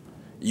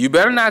 You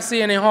better not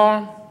see any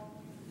harm.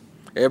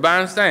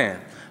 Everybody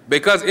understand?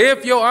 Because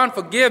if your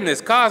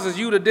unforgiveness causes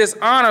you to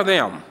dishonor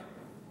them,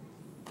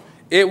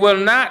 it will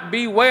not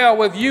be well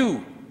with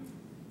you.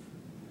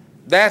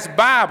 That's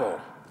Bible.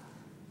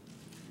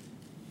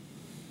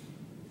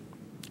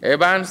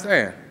 Everybody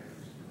understand?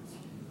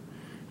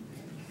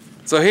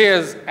 So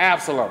here's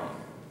Absalom.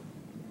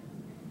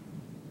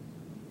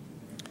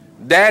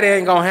 Daddy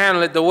ain't going to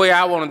handle it the way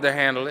I wanted to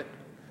handle it.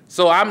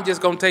 So I'm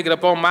just going to take it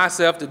upon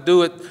myself to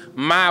do it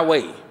my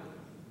way.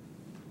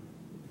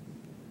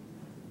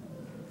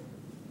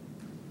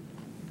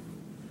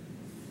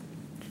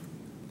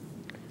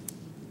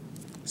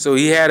 So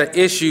he had an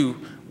issue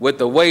with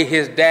the way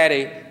his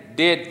daddy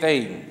did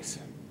things.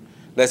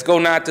 Let's go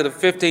now to the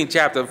 15th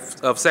chapter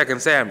of 2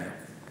 Samuel.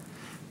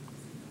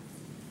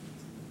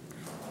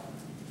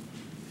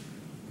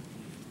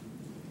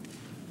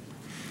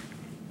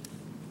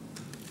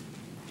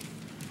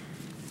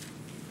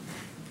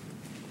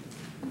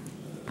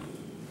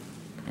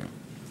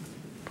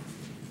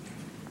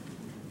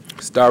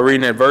 Start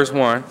reading at verse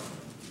 1.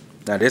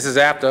 Now this is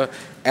after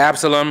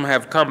Absalom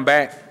have come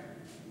back.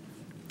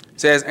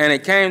 It says, and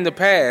it came to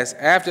pass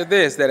after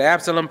this that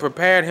Absalom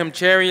prepared him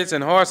chariots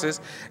and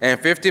horses and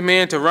 50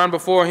 men to run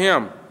before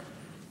him.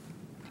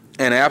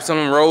 And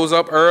Absalom rose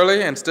up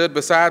early and stood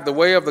beside the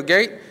way of the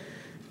gate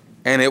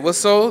And it was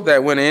so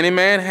that when any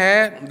man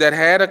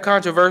had a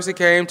controversy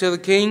came to the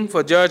king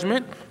for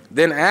judgment,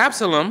 then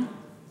Absalom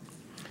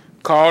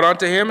called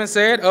unto him and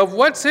said, Of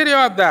what city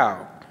art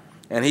thou?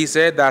 And he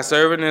said, Thy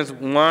servant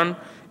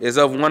is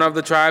of one of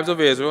the tribes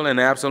of Israel. And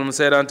Absalom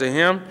said unto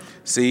him,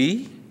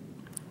 See,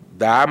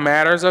 thy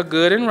matters are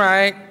good and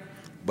right,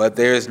 but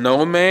there is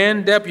no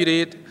man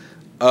deputed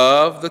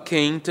of the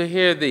king to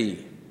hear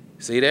thee.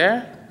 See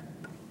there?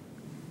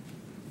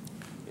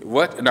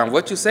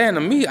 What you're saying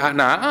to me,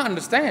 I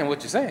understand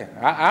what you're saying.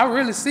 I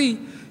really see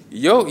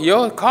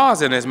your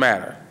cause in this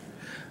matter.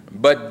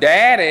 But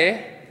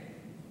Daddy,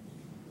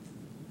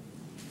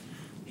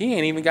 he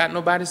ain't even got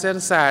nobody set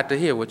aside to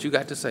hear what you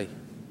got to say.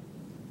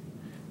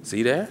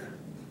 See there?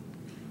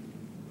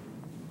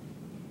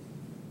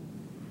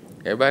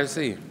 Everybody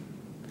see?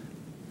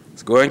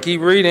 Let's go ahead and keep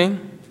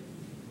reading.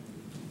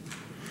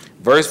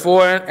 Verse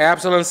 4,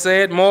 Absalom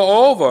said,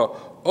 Moreover,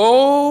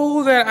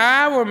 oh, that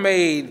I were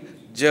made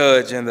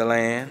judge in the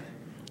land,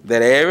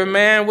 that every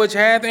man which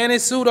hath any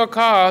suit or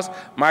cause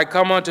might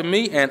come unto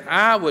me, and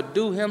I would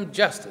do him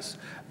justice.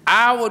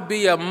 I would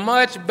be a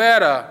much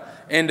better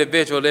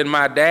individual than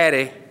my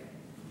daddy.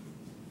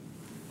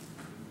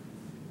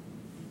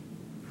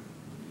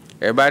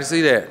 Everybody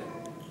see that?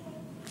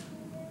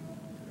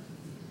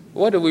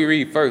 What did we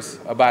read first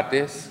about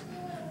this?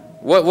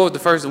 What was the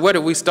first? Where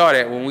did we start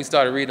at when we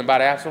started reading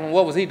about Absalom?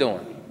 What was he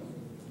doing?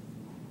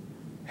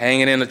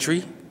 Hanging in a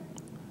tree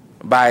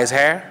by his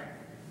hair,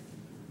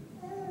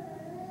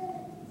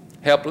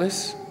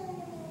 helpless,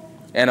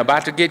 and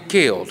about to get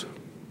killed.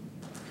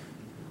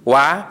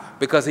 Why?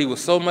 Because he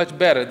was so much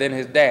better than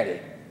his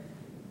daddy.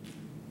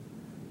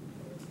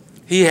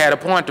 He had a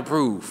point to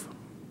prove.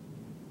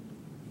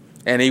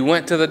 And he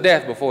went to the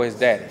death before his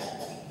daddy.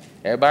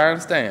 Everybody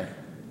understand?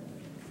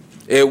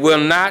 It will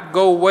not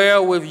go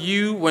well with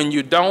you when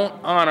you don't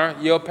honor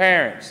your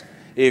parents.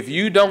 If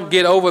you don't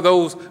get over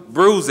those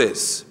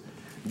bruises,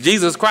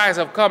 Jesus Christ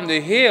have come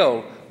to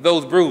heal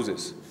those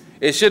bruises.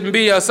 It shouldn't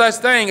be a such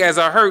thing as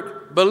a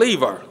hurt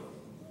believer.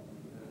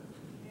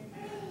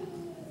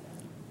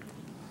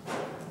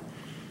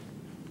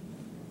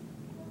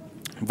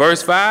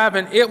 Verse 5,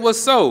 and it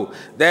was so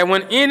that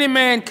when any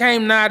man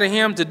came nigh to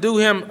him to do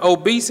him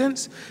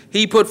obeisance,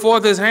 he put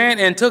forth his hand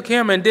and took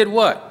him and did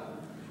what?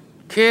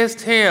 Kissed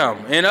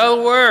him. In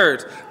other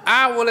words,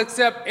 I will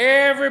accept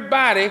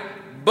everybody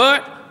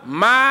but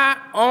my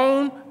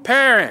own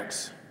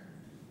parents.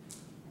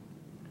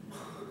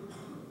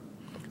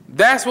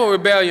 That's what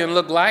rebellion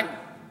looked like.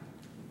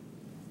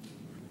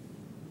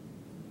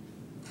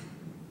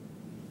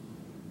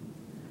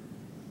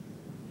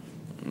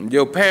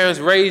 Your parents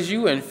raise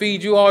you and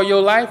feed you all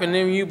your life, and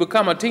then you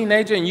become a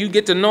teenager and you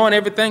get to knowing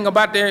everything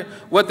about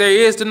what there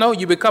is to know.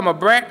 You become a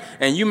brat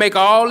and you make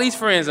all these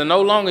friends, and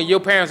your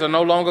parents are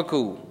no longer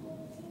cool.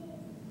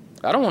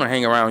 I don't want to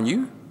hang around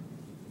you.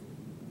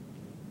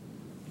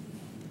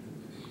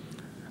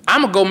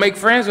 I'm going to go make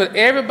friends with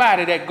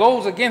everybody that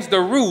goes against the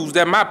rules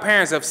that my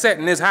parents have set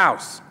in this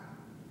house.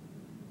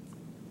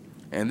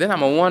 And then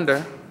I'm going to wonder,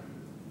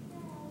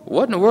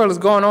 what in the world is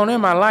going on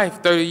in my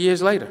life 30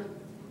 years later?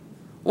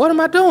 What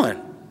am I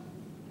doing?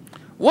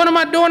 What am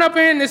I doing up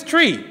here in this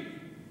tree?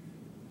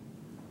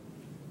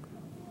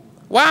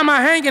 Why am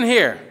I hanging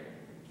here?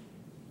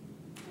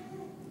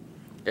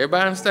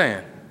 Everybody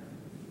understand?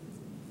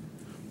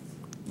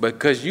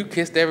 Because you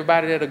kissed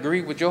everybody that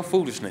agreed with your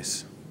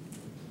foolishness.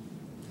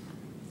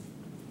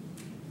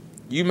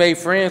 You made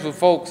friends with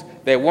folks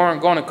that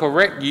weren't going to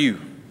correct you.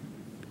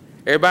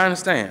 Everybody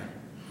understand?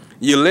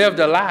 You lived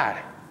a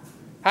lie.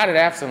 How did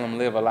Absalom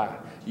live a lie?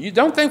 You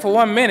don't think for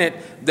 1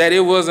 minute that it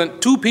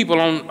wasn't two people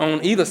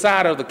on either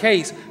side of the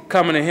case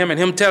coming to him and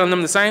him telling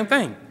them the same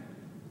thing.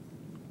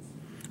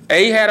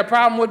 A had a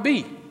problem with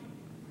B.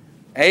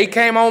 A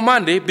came on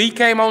Monday, B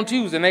came on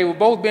Tuesday, and they were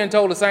both being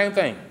told the same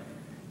thing.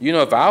 You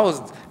know, if I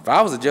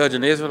was a judge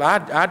in Israel,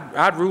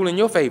 I'd rule in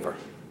your favor.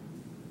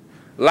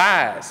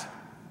 Lies.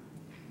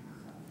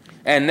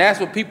 And that's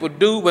what people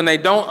do when they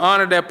don't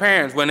honor their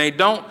parents, when they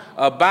don't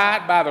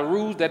abide by the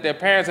rules that their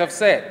parents have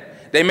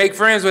set. They make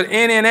friends with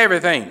any and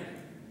everything.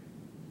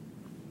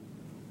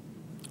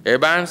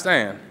 Everybody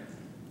understand?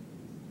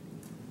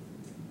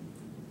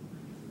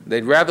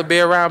 They'd rather be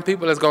around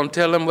people that's going to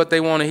tell them what they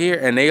want to hear,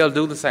 and they'll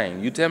do the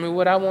same. You tell me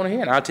what I want to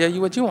hear, and I'll tell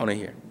you what you want to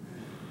hear.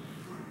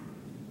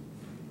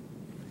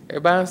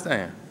 Everybody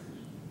understand?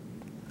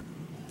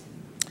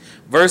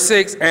 Verse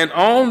 6, and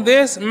on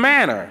this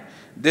manner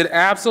did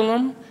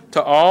Absalom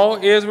to all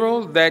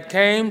Israel that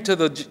came to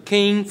the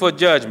king for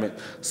judgment.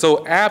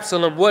 So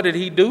Absalom, what did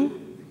he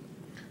do?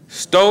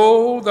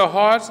 Stole the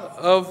hearts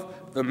of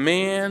the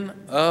men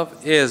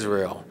of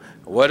Israel.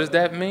 What does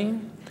that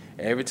mean?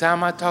 Every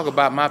time I talk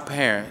about my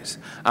parents,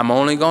 I'm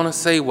only going to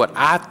say what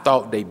I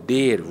thought they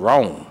did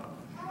wrong.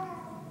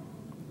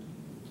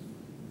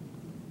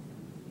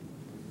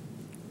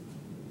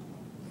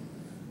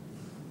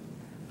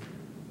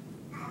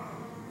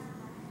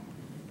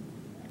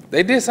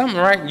 They did something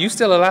right. You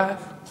still alive?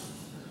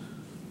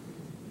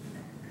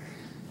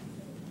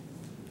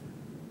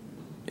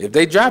 If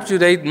they dropped you,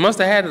 they must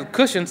have had a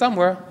cushion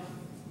somewhere.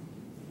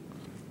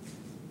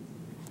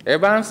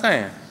 Everybody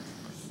understand?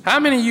 How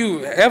many of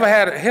you ever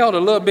held a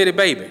little bitty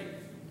baby?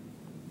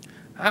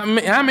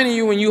 How many of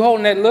you, when you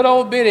holding that little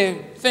old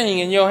bitty thing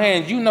in your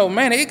hands, you know,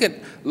 man,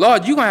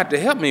 Lord, you're going to have to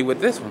help me with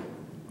this one.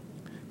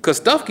 Because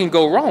stuff can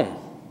go wrong.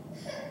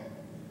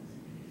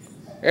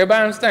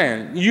 Everybody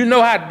understand? You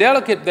know how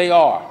delicate they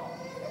are.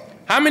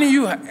 How many of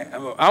you,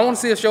 I want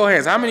to see a show of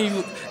hands, how many of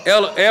you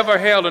ever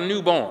held a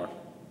newborn?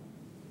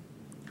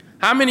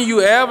 How many of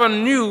you ever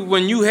knew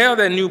when you held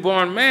that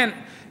newborn, man,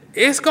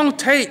 it's going to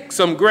take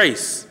some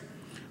grace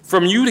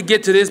from you to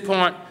get to this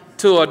point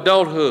to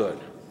adulthood.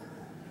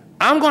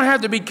 I'm going to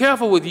have to be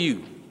careful with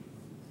you.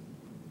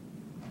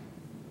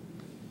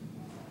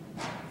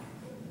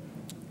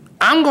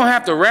 I'm going to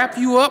have to wrap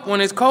you up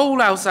when it's cold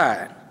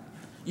outside.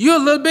 You're a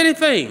little bitty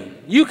thing.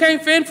 You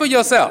can't fend for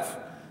yourself.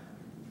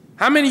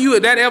 How many of you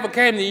that ever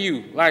came to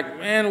you? Like,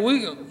 man,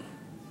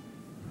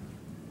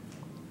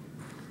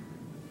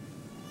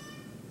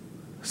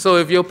 So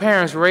if your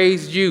parents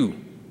raised you,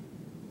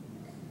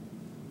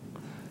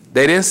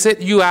 they didn't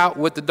sit you out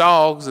with the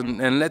dogs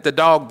and let the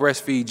dog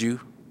breastfeed you.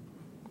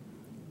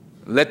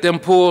 Let them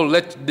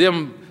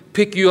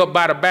pick you up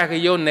by the back of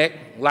your neck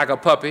like a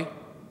puppy.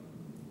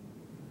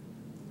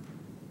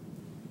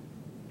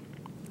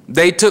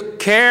 They took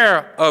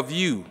care of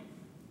you.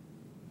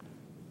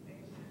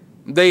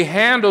 They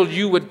handled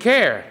you with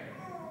care.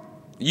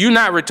 You're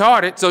not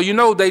retarded, so you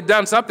know they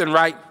done something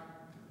right.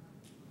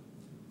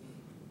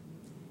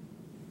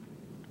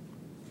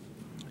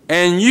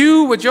 And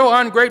you, with your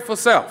ungrateful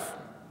self,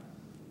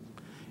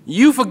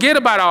 you forget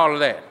about all of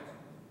that.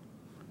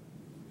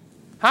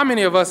 How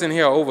many of us in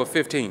here are over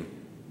 15?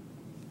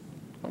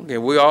 Okay,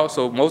 most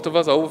of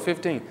us are over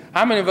 15.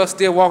 How many of us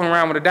still walking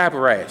around with a diaper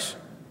rash?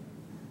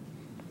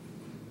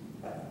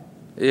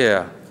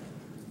 Yeah.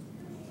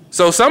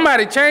 So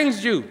somebody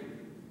changed you.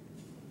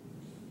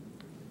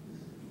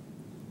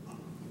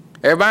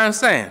 Everybody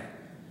understand?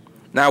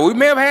 Now, we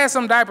may have had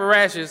some diaper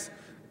rashes,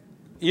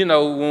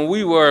 when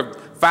we were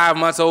 5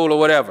 months old or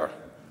whatever.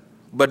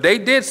 But they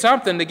did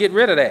something to get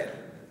rid of that.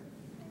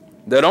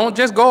 They don't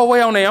just go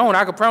away on their own,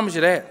 I can promise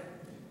you that.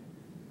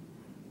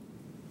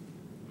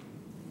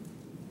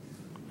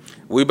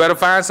 We better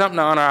find something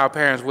to honor our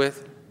parents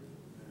with.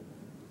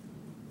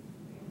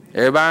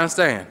 Everybody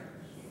understand?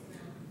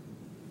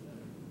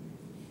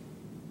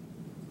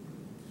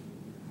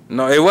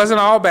 No, it wasn't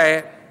all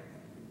bad.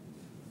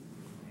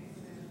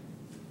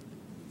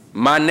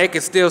 My neck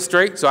is still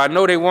straight, so I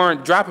know they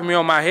weren't dropping me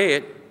on my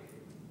head.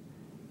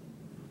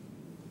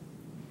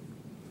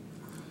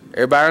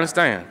 Everybody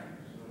understand?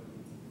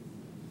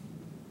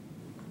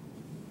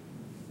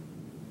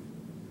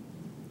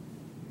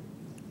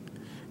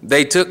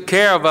 They took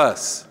care of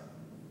us.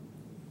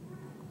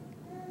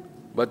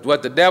 But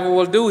what the devil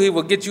will do, he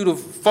will get you to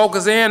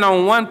focus in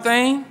on one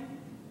thing,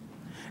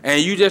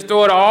 and you just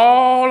throw it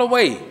all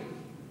away.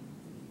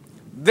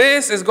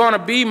 This is going to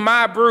be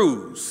my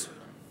bruise.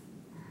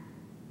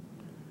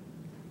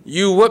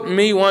 You whooped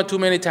me one too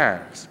many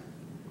times.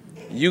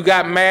 You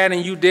got mad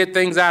and you did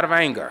things out of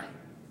anger.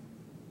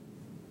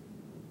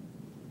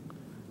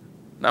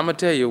 Now, I'm going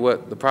to tell you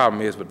what the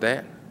problem is with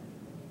that.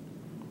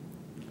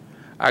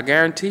 I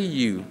guarantee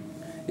you,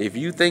 if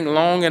you think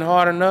long and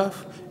hard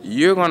enough,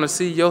 you're going to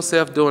see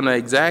yourself doing the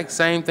exact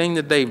same thing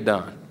that they've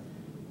done.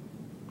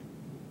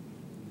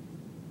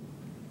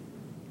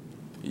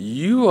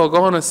 You are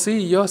going to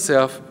see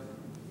yourself.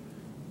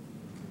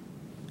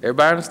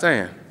 Everybody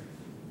understand?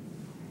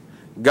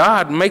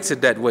 God makes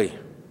it that way.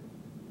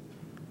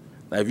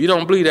 Now, if you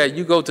don't believe that,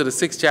 you go to the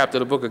 6th chapter of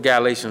the book of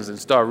Galatians and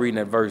start reading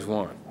at verse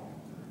 1.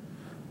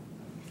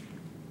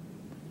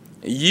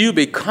 You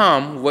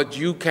become what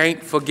you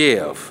can't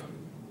forgive.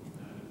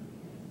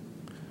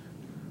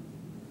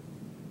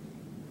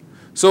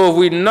 So if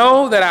we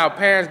know that our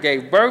parents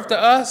gave birth to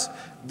us,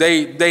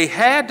 they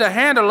had to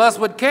handle us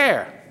with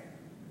care.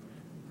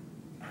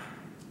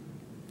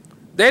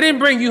 They didn't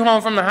bring you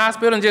home from the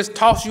hospital and just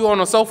toss you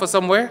on a sofa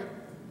somewhere.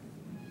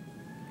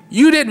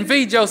 You didn't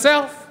feed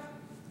yourself.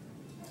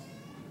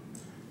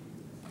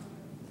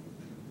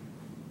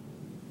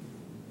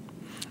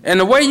 And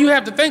the way you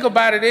have to think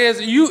about it is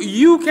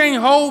you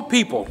can't hold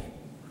people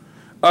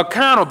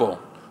accountable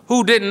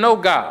who didn't know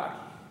God.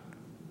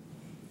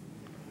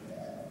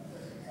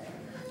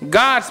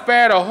 God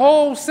spared a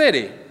whole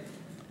city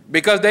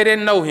because they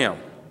didn't know him.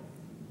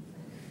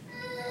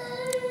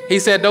 He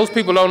said those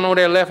people don't know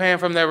their left hand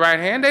from their right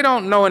hand. They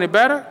don't know any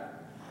better.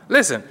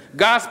 Listen,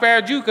 God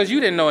spared you because you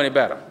didn't know any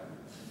better.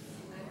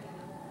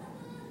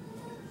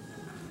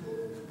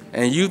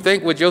 And you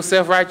think with your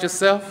self-righteous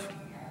self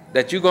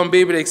that you're going to be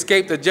able to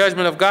escape the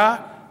judgment of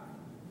God?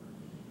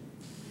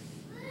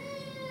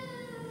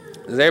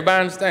 Does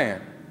everybody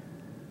understand?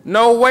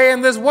 No way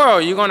in this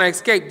world you're going to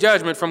escape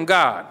judgment from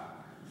God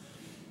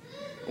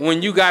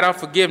when you got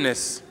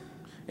unforgiveness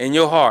in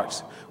your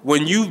hearts,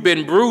 when you've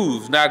been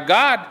bruised. Now,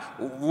 God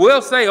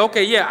will say,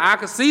 okay, yeah, I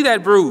can see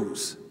that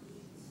bruise.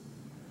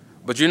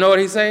 But you know what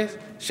he says?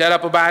 Shut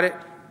up about it.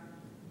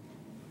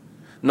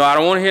 No, I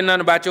don't want to hear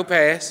nothing about your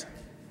past.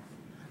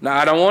 Now,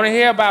 I don't want to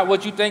hear about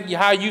what you think,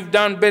 how you've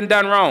been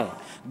done wrong.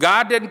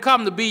 God didn't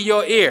come to be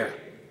your ear.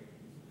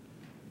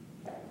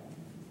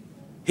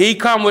 He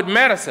come with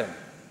medicine.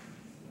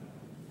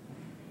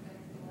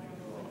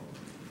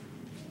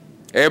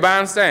 Everybody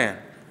understand?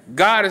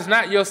 God is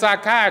not your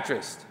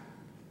psychiatrist.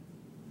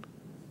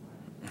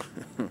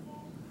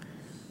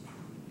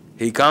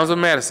 He comes with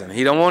medicine.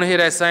 He don't want to hear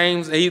that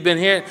same. He's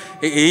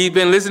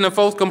been listening to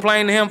folks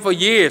complain to him for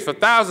years, for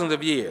thousands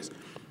of years.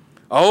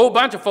 A whole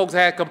bunch of folks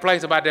had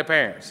complaints about their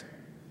parents.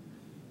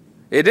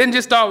 It didn't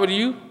just start with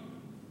you.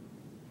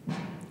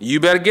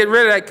 You better get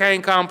rid of that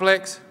Cain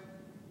complex.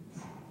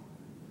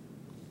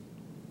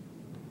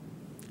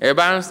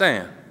 Everybody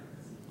understand?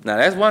 Now,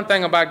 that's one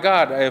thing about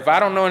God. If I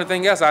don't know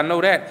anything else, I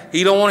know that.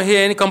 He don't want to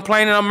hear any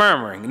complaining or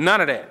murmuring.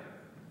 None of that.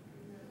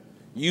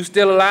 You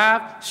still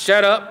alive?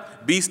 Shut up.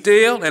 Be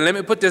still, and let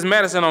me put this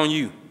medicine on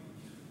you.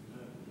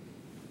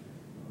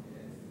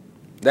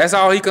 That's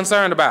all he's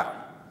concerned about.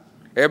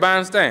 Everybody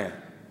understand?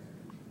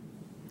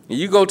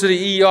 You go to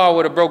the ER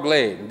with a broke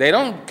leg. They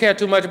don't care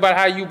too much about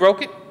how you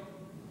broke it.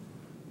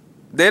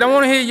 They don't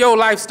want to hear your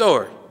life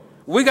story.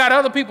 We got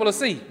other people to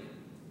see.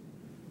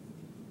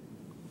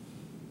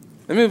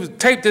 Let me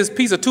tape this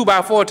piece of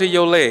 2x4 to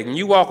your leg, and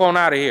you walk on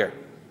out of here.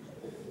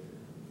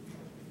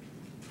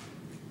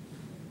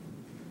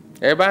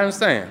 Everybody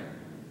understand?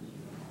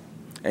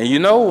 And you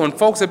know, when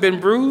folks have been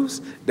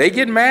bruised, they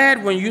get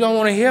mad when you don't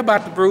want to hear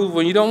about the bruise,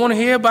 when you don't want to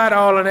hear about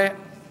all of that.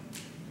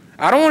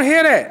 I don't want to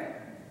hear that.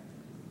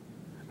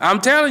 I'm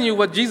telling you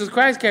what Jesus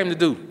Christ came to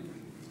do.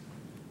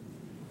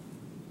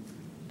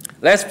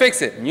 Let's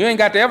fix it. You ain't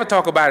got to ever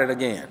talk about it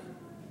again.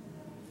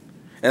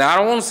 And I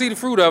don't want to see the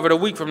fruit of it a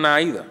week from now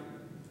either.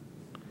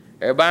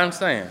 Everybody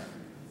understand?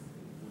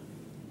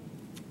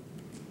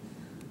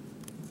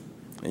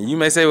 And you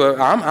may say, well,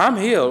 I'm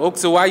healed. Okay,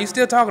 so why are you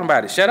still talking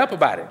about it? Shut up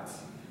about it.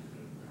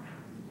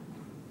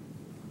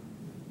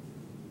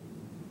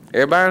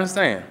 Everybody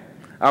understand?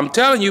 I'm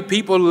telling you,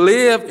 people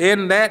live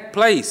in that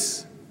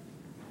place.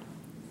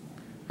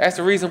 That's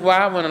the reason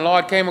why when the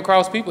Lord came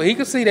across people, he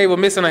could see they were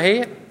missing a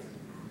head.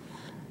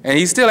 And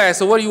he still asked,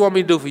 so what do you want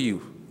me to do for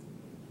you?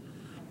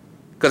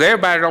 Because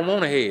everybody don't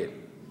want a head.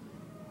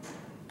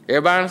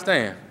 Everybody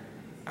understand?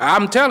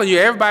 I'm telling you,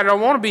 everybody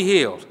don't want to be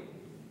healed.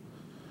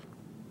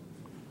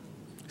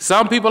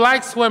 Some people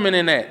like swimming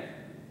in that.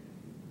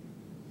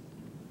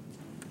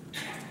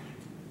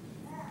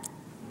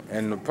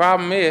 And the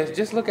problem is,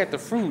 just look at the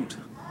fruit.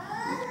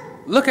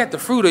 Look at the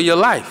fruit of your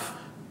life.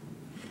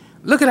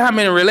 Look at how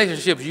many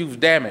relationships you've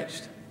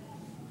damaged.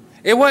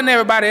 It wasn't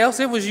everybody else,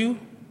 it was you.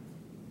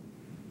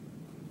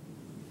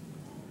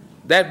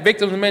 That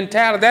victim's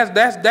mentality,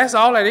 that's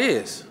all it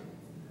is.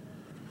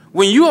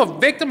 When you're a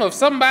victim of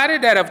somebody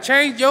that have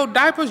changed your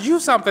diapers, you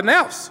something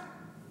else.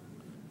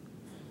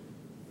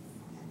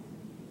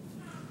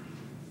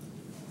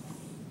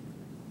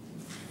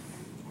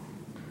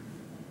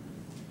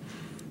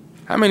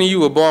 How many of you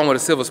were born with a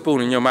silver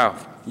spoon in your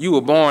mouth? You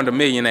were born to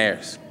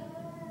millionaires.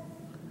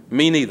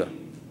 Me neither.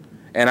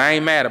 And I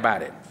ain't mad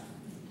about it.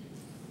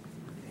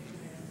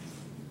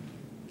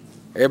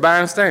 Everybody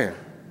understand?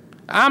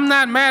 I'm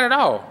not mad at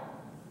all.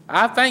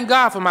 I thank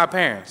God for my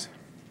parents.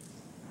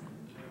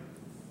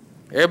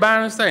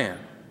 Everybody understand?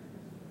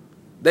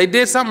 They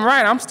did something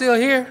right. I'm still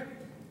here.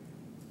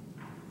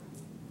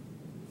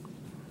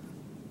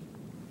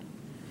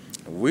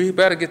 We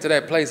better get to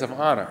that place of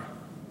honor.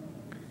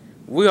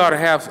 We ought to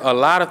have a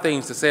lot of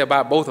things to say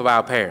about both of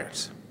our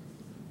parents.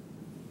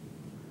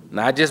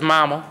 Not just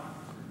mama,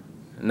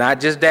 not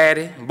just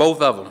daddy,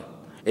 both of them.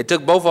 It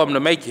took both of them to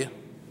make you.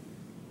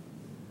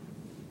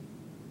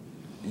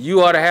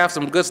 You ought to have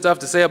some good stuff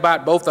to say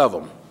about both of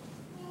them.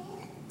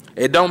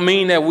 It don't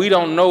mean that we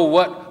don't know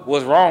what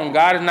was wrong.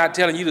 God is not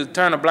telling you to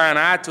turn a blind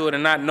eye to it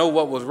and not know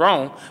what was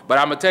wrong. But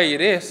I'm going to tell you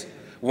this.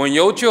 When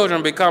your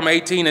children become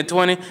 18 and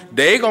 20,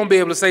 they're going to be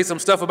able to say some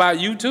stuff about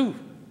you too.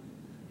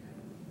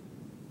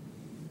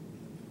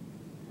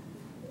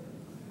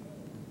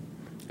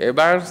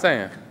 Everybody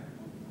understand?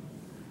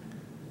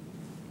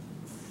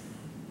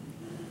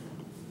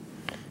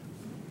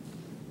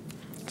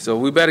 So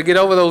we better get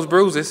over those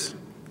bruises.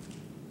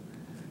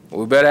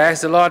 We better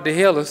ask the Lord to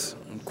heal us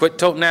and quit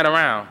toting that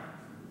around.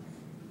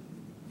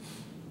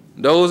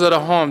 Those are the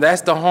harm.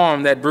 That's the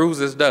harm that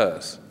bruises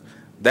does.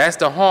 That's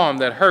the harm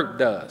that hurt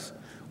does.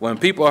 When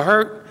people are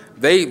hurt,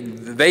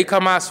 they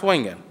come out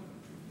swinging.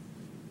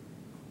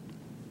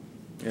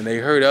 And they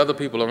hurt other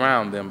people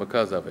around them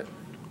because of it.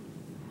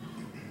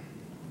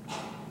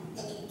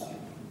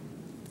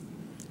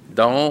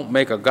 Don't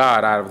make a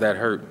God out of that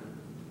hurt.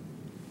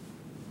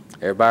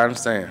 Everybody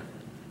understand?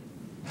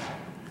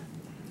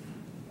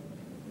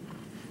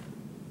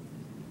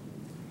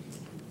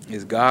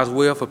 It's God's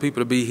will for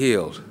people to be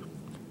healed.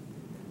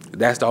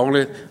 That's the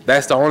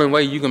only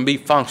way you can be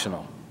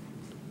functional.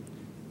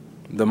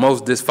 The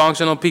most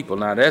dysfunctional people.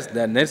 Now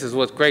this is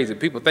what's crazy.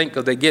 People think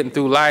because they're getting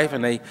through life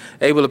and they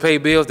able to pay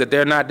bills that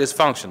they're not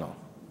dysfunctional.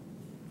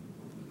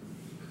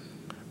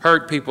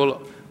 Hurt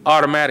people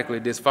automatically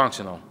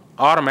dysfunctional.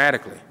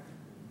 Automatically.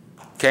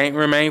 Can't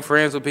remain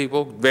friends with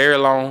people very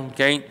long.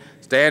 Can't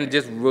stand,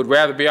 just would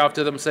rather be off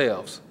to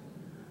themselves.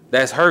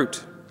 That's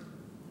hurt.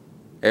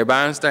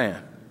 Everybody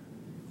understand?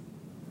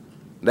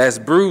 That's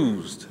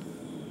bruised.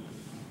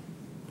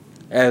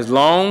 As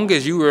long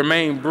as you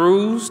remain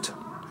bruised,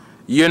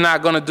 you're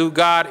not going to do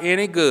God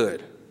any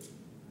good.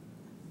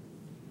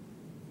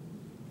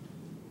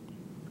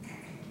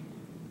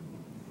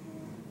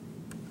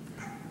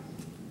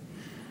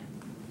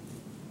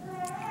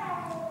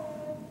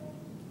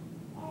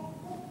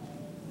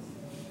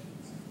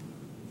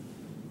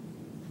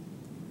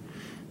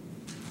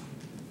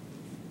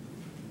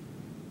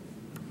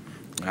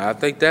 I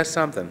think that's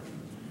something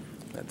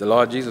that the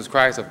Lord Jesus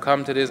Christ have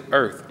come to this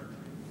earth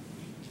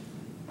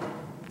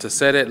to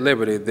set at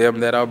liberty them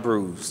that are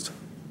bruised.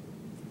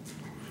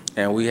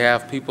 And we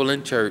have people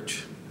in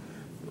church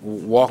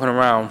walking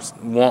around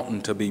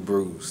wanting to be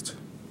bruised.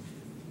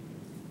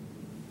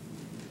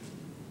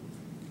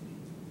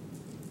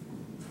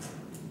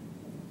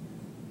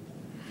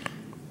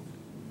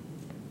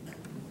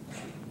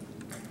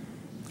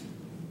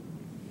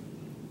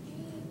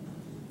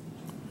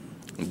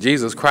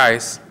 Jesus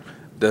Christ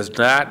does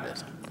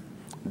not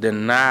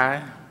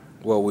deny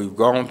what we've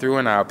gone through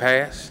in our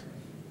past.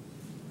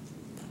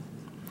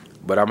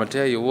 But I'm going to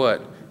tell you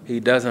what,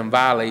 he doesn't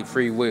violate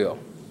free will.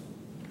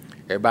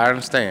 Everybody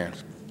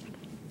understands?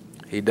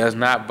 He does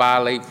not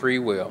violate free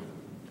will.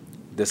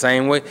 The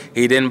same way,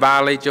 he didn't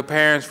violate your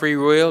parents' free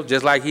will,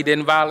 just like he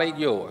didn't violate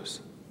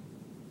yours.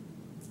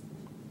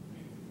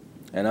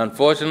 And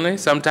unfortunately,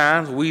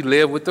 sometimes we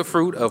live with the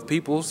fruit of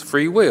people's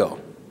free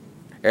will.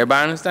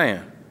 Everybody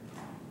understand?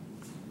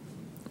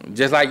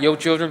 Just like your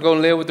children going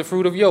to live with the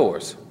fruit of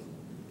yours.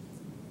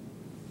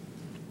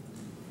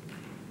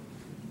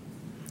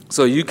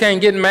 So you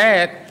can't get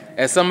mad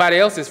at somebody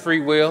else's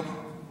free will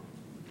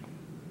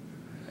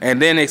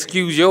and then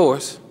excuse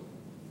yours.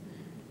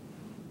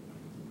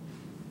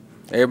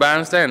 Everybody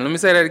understand? Let me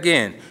say that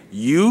again.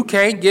 You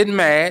can't get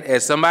mad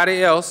at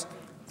somebody else's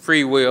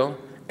free will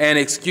and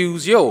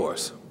excuse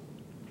yours.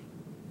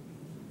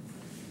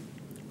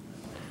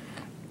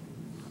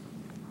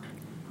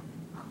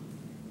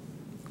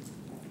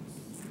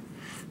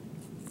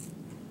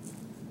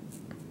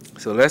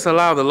 So let's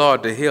allow the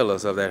Lord to heal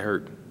us of that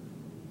hurt.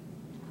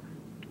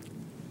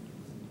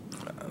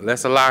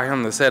 Let's allow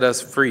him to set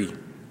us free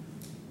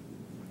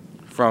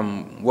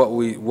from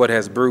what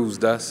has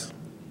bruised us.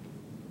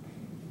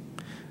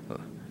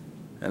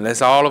 And let's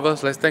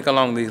think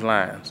along these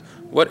lines.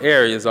 What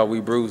areas are we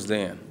bruised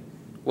in?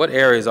 What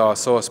areas are a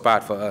sore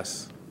spot for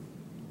us?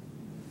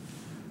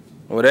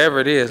 Whatever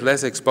it is,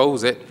 let's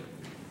expose it.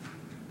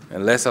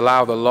 And let's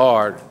allow the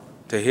Lord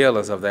to heal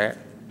us of that,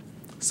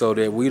 so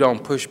that we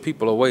don't push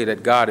people away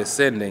that God is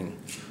sending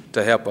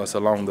to help us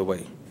along the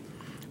way.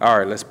 All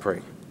right, let's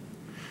pray.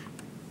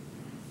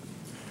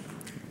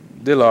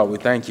 Dear Lord, we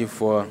thank you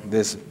for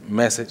this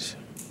message.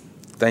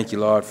 Thank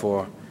you, Lord,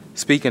 for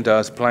speaking to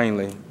us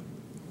plainly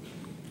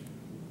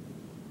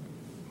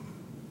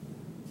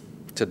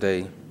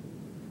today.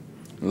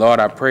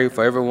 Lord, I pray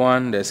for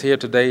everyone that's here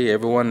today,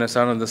 everyone that's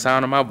under the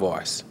sound of my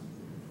voice.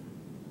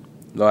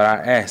 Lord, I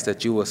ask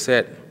that you will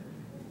set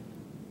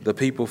the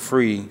people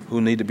free who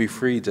need to be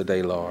freed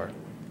today, Lord.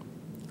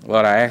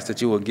 Lord, I ask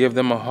that you will give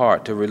them a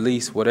heart to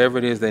release whatever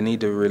it is they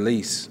need to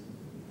release.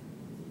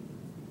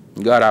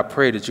 God, I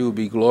pray that you will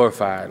be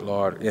glorified,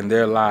 Lord, in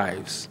their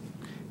lives.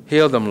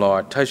 Heal them,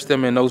 Lord. Touch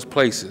them in those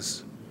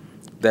places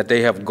that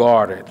they have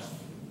guarded.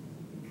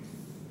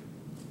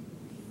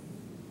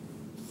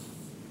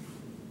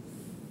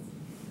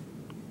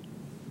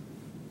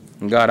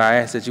 And God, I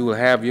ask that you will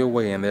have your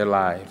way in their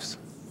lives.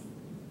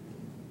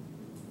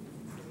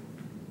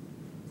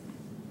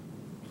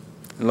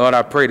 Lord,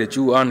 I pray that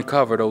you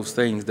uncover those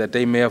things that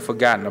they may have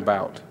forgotten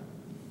about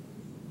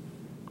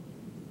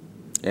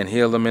and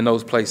heal them in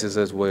those places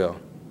as well.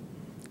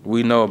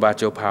 We know about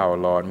your power,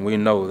 Lord, and we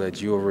know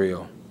that you are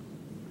real.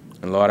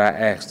 And Lord, I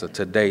ask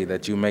today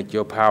that you make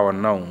your power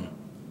known.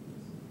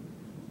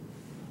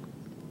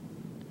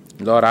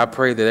 Lord, I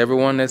pray that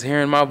everyone that's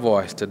hearing my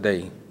voice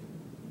today,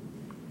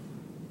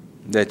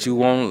 that you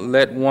won't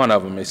let one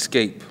of them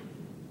escape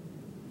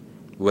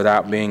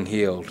without being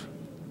healed.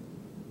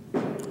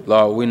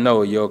 Lord, we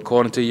know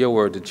according to your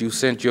word that you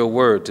sent your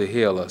word to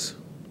heal us.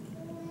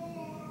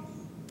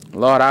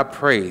 Lord, I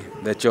pray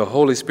that your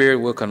Holy Spirit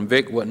will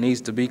convict what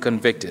needs to be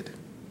convicted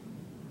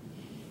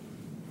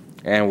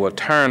and will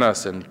turn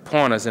us and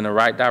point us in the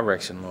right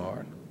direction,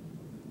 Lord.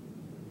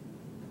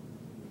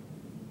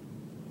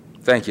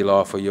 Thank you,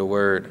 Lord, for your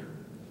word.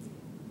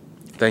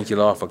 Thank you,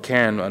 Lord, for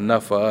caring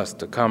enough for us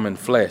to come in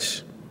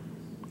flesh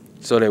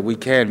so that we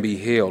can be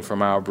healed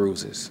from our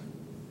bruises.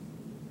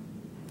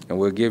 And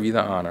we'll give you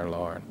the honor,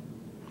 Lord.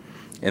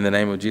 In the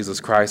name of Jesus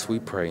Christ, we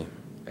pray.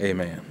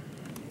 Amen.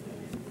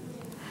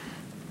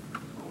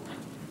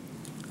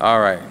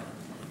 All right.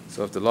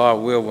 So if the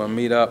Lord will, we'll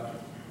meet up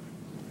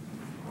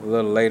a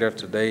little later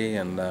today,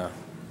 and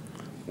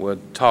we'll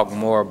talk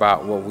more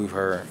about what we've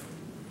heard.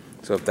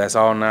 So if that's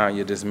all now,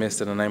 you're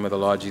dismissed in the name of the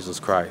Lord Jesus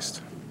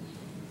Christ.